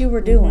look what you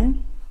were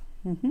doing.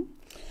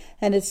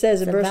 And it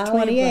says in It's a verse valley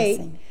of 28,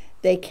 blessing.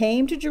 they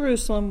came to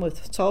Jerusalem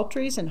with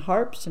psalteries and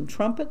harps and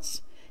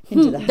trumpets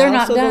into the They're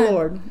house not of done. the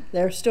Lord.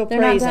 They're still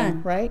They're not praising,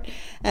 done. right?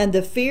 And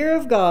the fear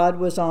of God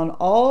was on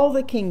all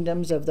the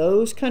kingdoms of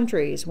those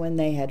countries when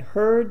they had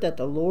heard that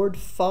the Lord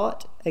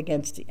fought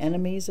against the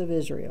enemies of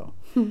Israel.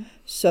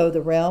 So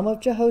the realm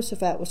of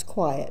Jehoshaphat was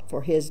quiet,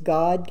 for his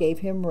God gave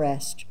him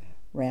rest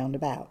round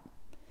about.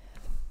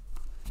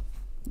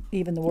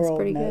 Even the world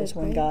pretty knows good,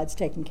 when right? God's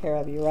taking care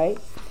of you, right?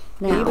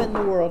 Now- Even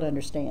the world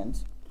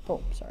understands.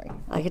 Oh, sorry.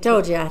 Like I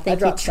told you, I think he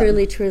dropped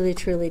truly, truly,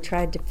 truly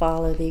tried to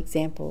follow the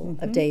example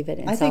of David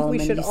and I think Solomon.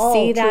 we should you all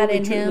see that truly,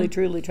 in truly, him.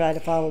 truly try to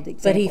follow the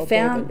But example he of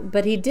found, David.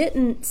 but he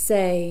didn't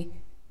say,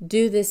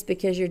 do this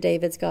because you're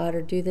David's God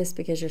or do this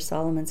because you're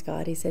Solomon's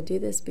God. He said, do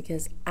this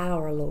because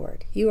our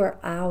Lord. You are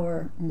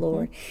our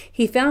Lord.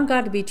 He found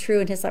God to be true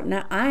in his life.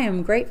 Now, I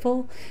am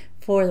grateful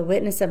for the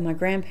witness of my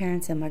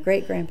grandparents and my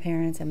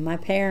great-grandparents and my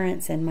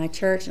parents and my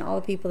church and all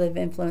the people that have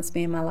influenced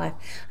me in my life.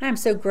 I am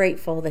so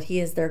grateful that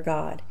he is their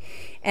God.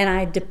 And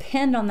I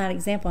depend on that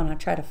example and I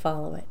try to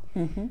follow it.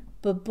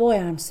 But boy,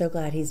 I'm so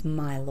glad he's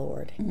my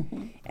Lord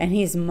and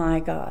he's my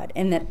God,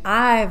 and that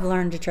I've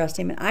learned to trust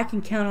him and I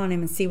can count on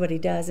him and see what he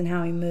does and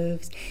how he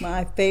moves.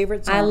 My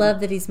favorite song. I love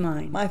that he's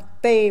mine. My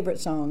favorite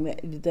song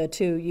that the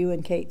two you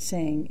and Kate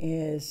sing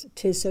is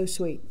 "'Tis So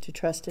Sweet to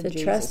Trust in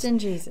Jesus." Trust in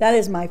Jesus. That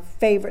is my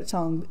favorite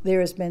song. There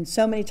has been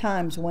so many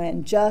times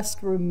when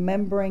just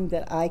remembering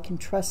that I can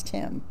trust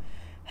him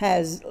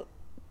has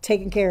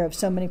taken care of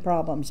so many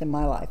problems in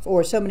my life,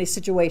 or so many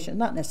situations,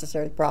 not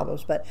necessarily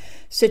problems, but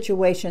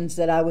situations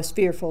that I was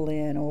fearful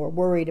in or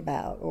worried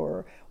about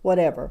or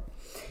whatever.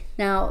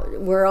 Now,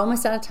 we're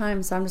almost out of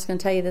time, so I'm just going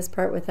to tell you this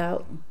part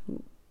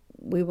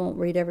we won't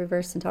read every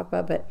verse and talk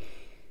about it, but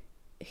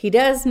he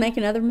does make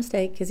another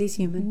mistake because he's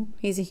human.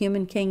 He's a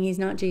human king. He's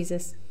not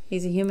Jesus.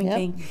 He's a human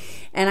king.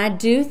 And I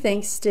do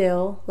think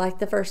still, like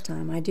the first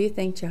time, I do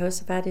think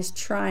Jehoshaphat is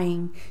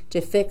trying to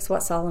fix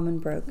what Solomon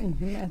broke.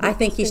 I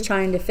think he's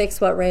trying to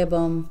fix what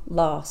Rehoboam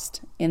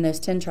lost in those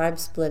 10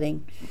 tribes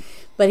splitting.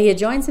 But he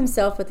adjoins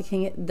himself with the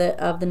king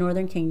of the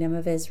northern kingdom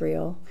of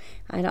Israel.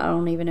 I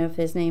don't even know if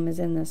his name is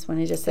in this one.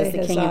 He just says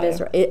the king of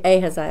Israel.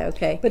 Ahaziah,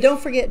 okay. But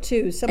don't forget,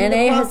 too, some And of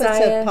the prophets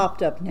Ahaziah- have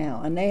popped up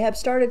now, and they have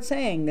started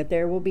saying that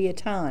there will be a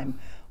time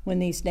when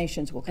these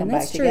nations will come And back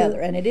that's true. together.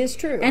 And it is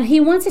true. And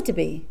he wants it to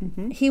be.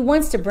 He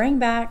wants to bring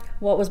back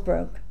what was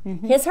broke.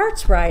 His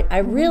heart's right. I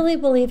really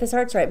believe his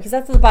heart's right, because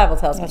that's what the Bible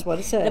tells me. That's what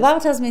it says. The Bible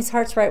tells me his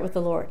heart's right with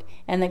the Lord,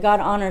 and that God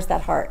honors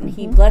that heart, and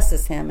he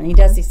blesses him, and he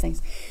does these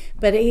things.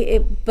 But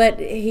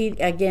he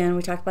again,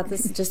 we talked about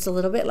this just a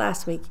little bit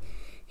last week.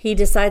 He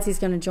decides he's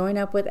going to join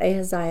up with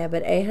Ahaziah,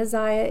 but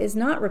Ahaziah is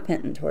not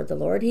repentant toward the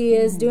Lord. He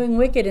is doing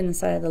wicked in the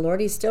sight of the Lord.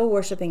 He's still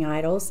worshiping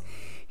idols.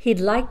 He'd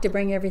like to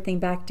bring everything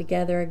back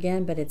together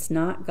again, but it's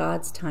not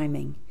God's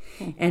timing.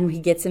 And he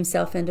gets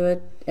himself into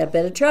a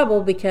bit of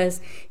trouble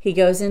because he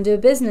goes into a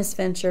business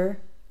venture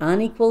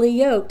unequally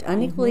yoked.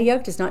 Unequally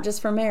yoked is not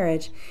just for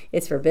marriage.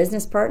 It's for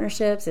business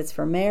partnerships. It's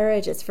for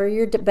marriage. It's for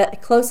your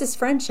closest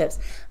friendships.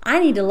 I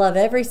need to love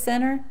every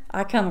sinner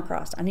I come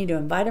across. I need to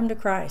invite them to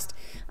Christ.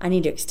 I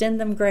need to extend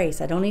them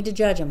grace. I don't need to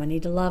judge them. I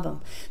need to love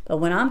them. But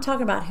when I'm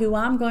talking about who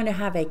I'm going to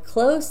have a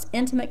close,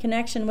 intimate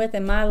connection with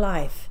in my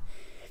life,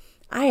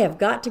 I have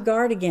got to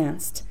guard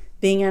against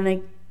being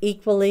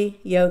unequally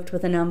yoked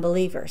with an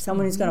unbeliever,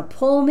 someone who's going to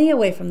pull me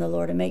away from the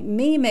Lord and make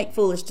me make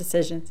foolish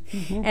decisions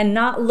and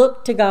not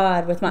look to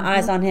God with my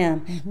eyes on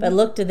Him, but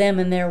look to them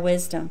and their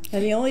wisdom.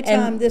 And the only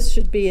time this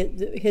should be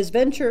his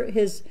venture,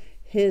 his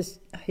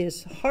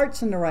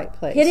heart's in the right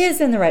place. It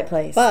is in the right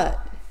place. But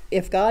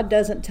if God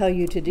doesn't tell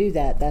you to do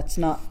that, that's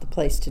not the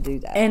place to do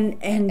that.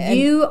 And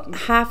you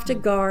have to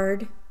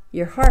guard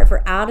your heart,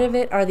 for out of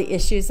it are the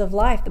issues of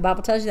life. The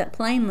Bible tells you that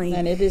plainly.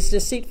 And it is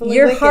deceitfully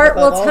your wicked heart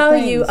will above tell all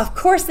you, things. of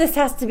course this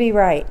has to be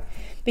right,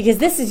 because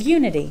this is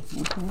unity.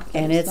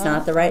 And it's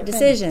not the right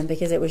decision,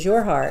 because it was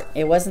your heart.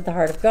 It wasn't the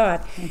heart of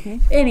God.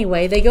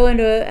 Anyway, they go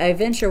into a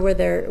venture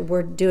where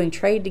we're doing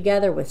trade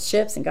together with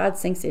ships, and God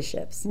sinks his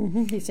ships.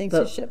 He sinks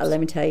But his ships. let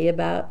me tell you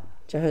about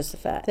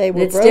Jehoshaphat. They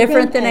were it's broken,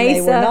 different than and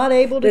Asa. they were not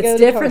able to go It's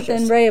to different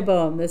Tarshish. than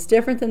Rehoboam. It's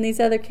different than these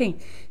other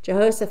kings.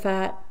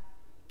 Jehoshaphat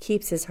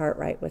keeps his heart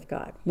right with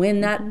God. When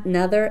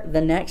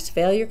the next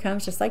failure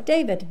comes, just like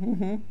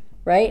David,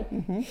 right?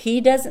 He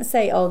doesn't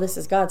say, "Oh, this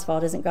is God's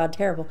fault. Isn't God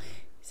terrible?"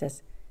 He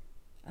says,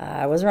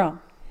 "I was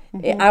wrong.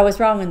 I was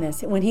wrong in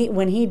this." When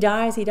he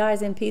dies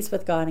in peace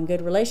with God, in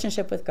good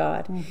relationship with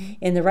God,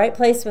 in the right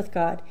place with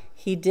God.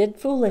 He did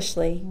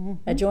foolishly,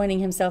 adjoining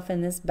himself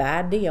in this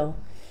bad deal.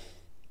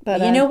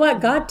 But you know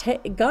what? God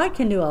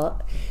can do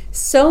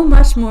so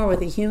much more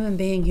with a human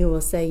being who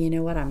will say, "You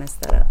know what? I messed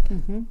that up."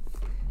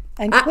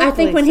 I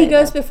think when he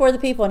goes before the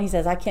people and he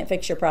says, "I can't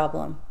fix your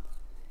problem,"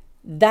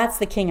 that's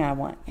the king I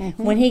want.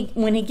 When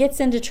he gets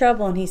into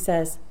trouble and he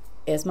says,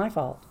 "It's my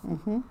fault.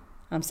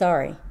 I'm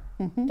sorry."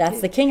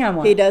 That's the king I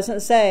want. He doesn't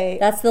say,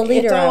 "That's the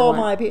leader it's I all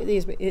want."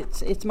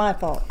 It's my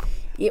fault.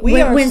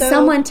 When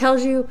someone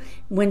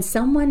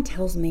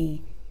tells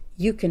me,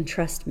 "You can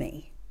trust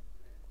me,"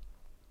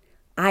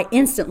 I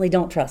instantly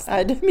don't trust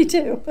them. Me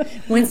too.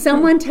 When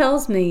someone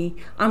tells me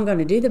I'm going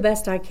to do the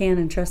best I can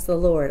and trust the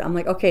Lord, I'm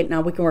like, okay,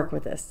 now we can work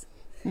with this.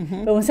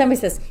 But when somebody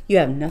says, "You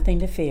have nothing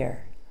to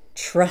fear,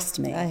 trust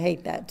me," I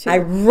hate that too. I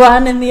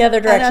run in the other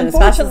direction And as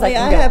fast as I unfortunately,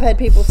 can I go. have had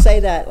people say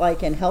that,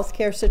 like in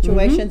healthcare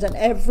situations, and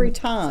every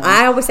time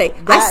I always say,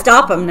 I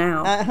stop them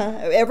now.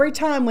 Every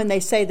time when they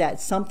say that,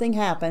 something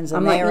happens, and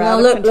I'm they like, are no, out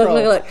of look.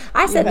 control.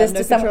 I said You this have to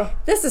no someone. control.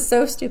 This is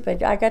so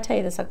stupid. I got to tell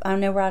you this. I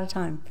know we're out of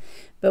time.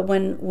 But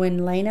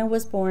when Lena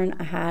was born,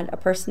 I had a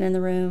person in the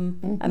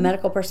room, a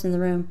medical person in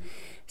the room,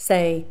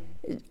 say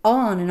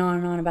on and on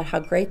and on about how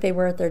great they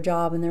were at their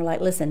job. And they're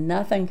like, "Listen,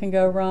 nothing can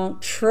go wrong.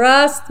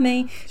 Trust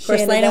me." Of course,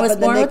 ended Lena up was in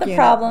the born NICU with a unit.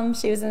 problem.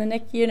 She was in the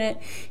NICU unit.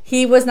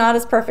 He was not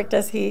as perfect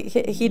as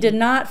he did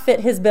not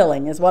fit his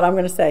billing, is what I'm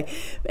going to say.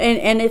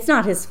 And it's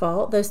not his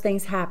fault. Those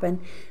things happen.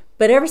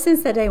 But ever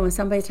since that day, when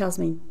somebody tells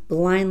me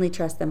blindly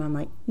trust them, I'm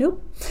like,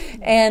 nope.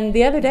 And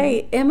the other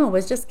day, Emma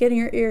was just getting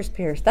her ears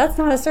pierced. That's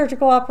not a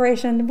surgical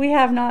operation. We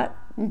have not,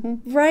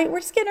 right? We're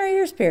just getting our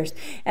ears pierced.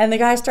 And the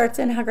guy starts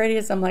in how great he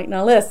is. I'm like,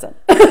 now listen,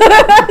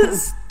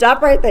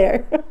 stop right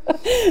there.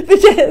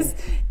 Because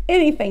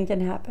anything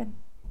can happen,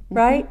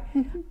 right?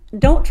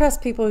 Don't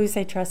trust people who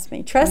say trust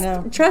me. Trust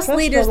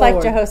leaders the like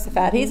Lord.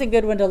 Jehoshaphat. He's a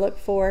good one to look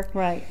for.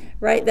 Right.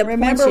 That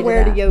Remember points you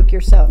where to that. yoke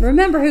yourself.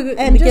 Remember who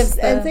And gives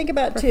the and think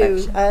about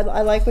perfection. too.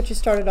 I like what you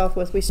started off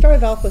with. We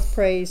started off with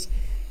praise.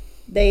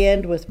 They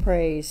end with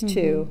praise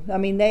too. I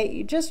mean,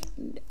 they just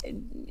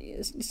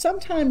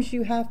sometimes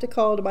you have to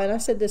call to mind. I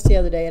said this the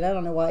other day, and I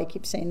don't know why I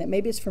keep saying that.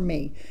 Maybe it's for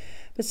me,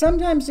 but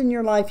sometimes in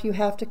your life you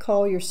have to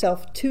call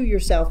yourself to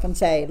yourself and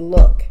say,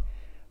 "Look,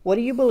 what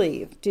do you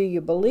believe? Do you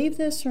believe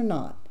this or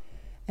not?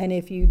 And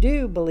if you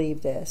do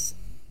believe this,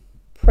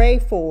 pray,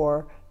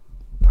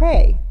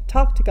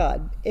 talk to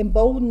God,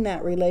 embolden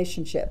that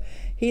relationship."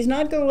 He's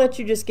not going to let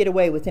you just get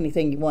away with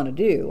anything you want to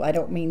do. I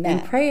don't mean that.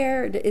 And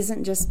prayer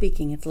isn't just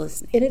speaking; it's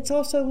listening. And it's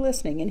also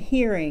listening and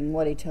hearing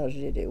what he tells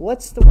you to do.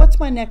 What's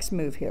my next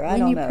move here? I When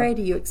don't you know. pray,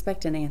 do you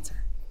expect an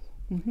answer?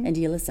 And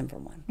do you listen for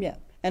one? Yeah.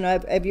 And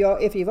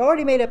if you've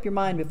already made up your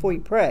mind before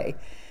you pray,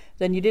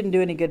 then you didn't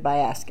do any good by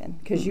asking,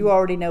 because you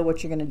already know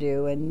what you're going to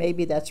do, and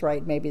maybe that's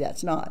right, maybe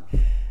that's not.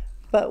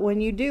 But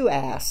when you do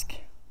ask,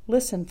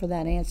 listen for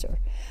that answer.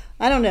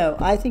 I don't know.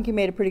 I think you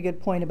made a pretty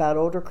good point about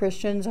older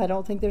Christians. I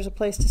don't think there's a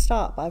place to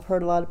stop. I've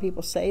heard a lot of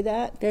people say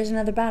that. There's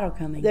another battle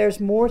coming. There's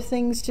more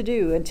things to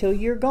do. Until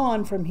you're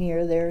gone from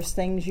here, there's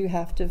things you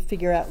have to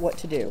figure out what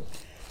to do.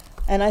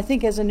 And I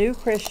think as a new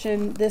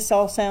Christian, this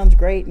all sounds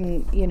great,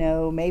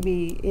 and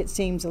maybe it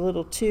seems a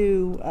little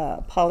too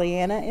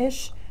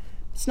Pollyanna-ish.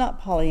 It's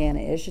not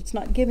Pollyanna-ish. It's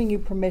not giving you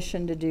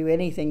permission to do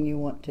anything you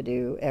want to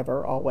do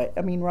ever, always.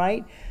 I mean,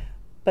 right?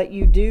 But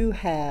you do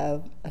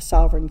have a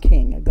sovereign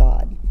king, a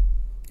God.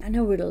 I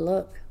know where to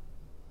look.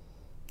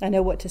 I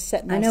know what to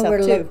set myself to. I know where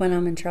to look when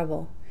I'm in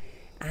trouble.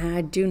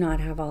 I do not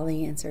have all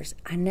the answers.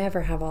 I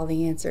never have all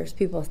the answers.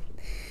 People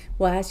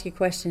will ask you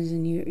questions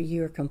and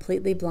you are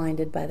completely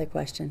blinded by the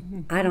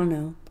question. I don't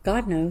know.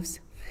 God knows.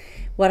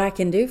 What I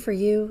can do for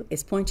you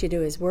is point you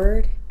to His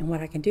Word, and what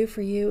I can do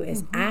for you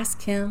is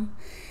ask Him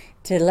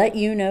to let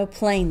you know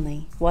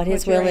plainly what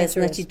His will is,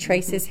 and let you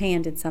trace His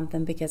hand in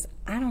something, because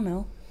I don't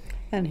know.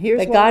 And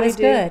here's but what God we is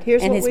do. good,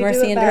 Here's and what His we mercy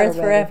do at endureth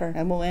Battle forever. Ready.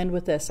 And we'll end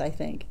with this, I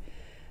think.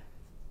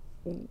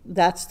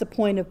 That's the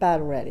point of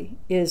Battle Ready,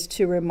 is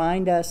to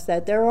remind us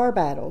that there are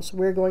battles.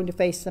 We're going to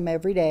face them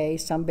every day,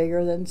 some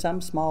bigger than,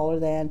 some smaller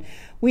than.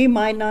 We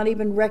might not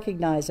even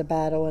recognize a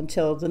battle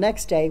until the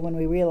next day when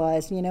we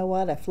realize, you know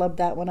what, I flubbed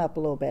that one up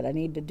a little bit. I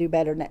need to do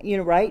better now.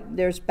 Right?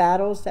 There's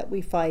battles that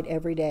we fight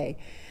every day.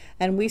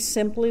 And we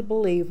simply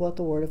believe what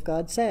the Word of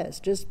God says.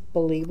 Just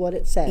believe what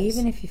it says.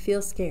 Even if you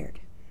feel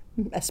scared.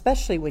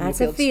 Especially when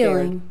That's you feel a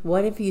feeling. scared.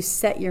 What if you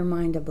set your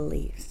mind to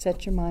believe?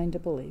 Set your mind to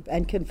believe.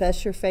 And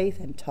confess your faith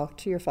and talk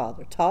to your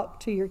Father. Talk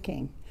to your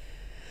King.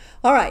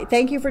 All right.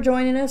 Thank you for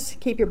joining us.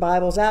 Keep your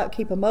Bibles out.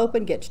 Keep them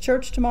open. Get to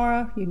church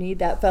tomorrow. You need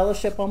that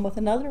fellowship one with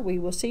another. We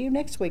will see you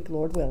next week,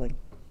 Lord willing.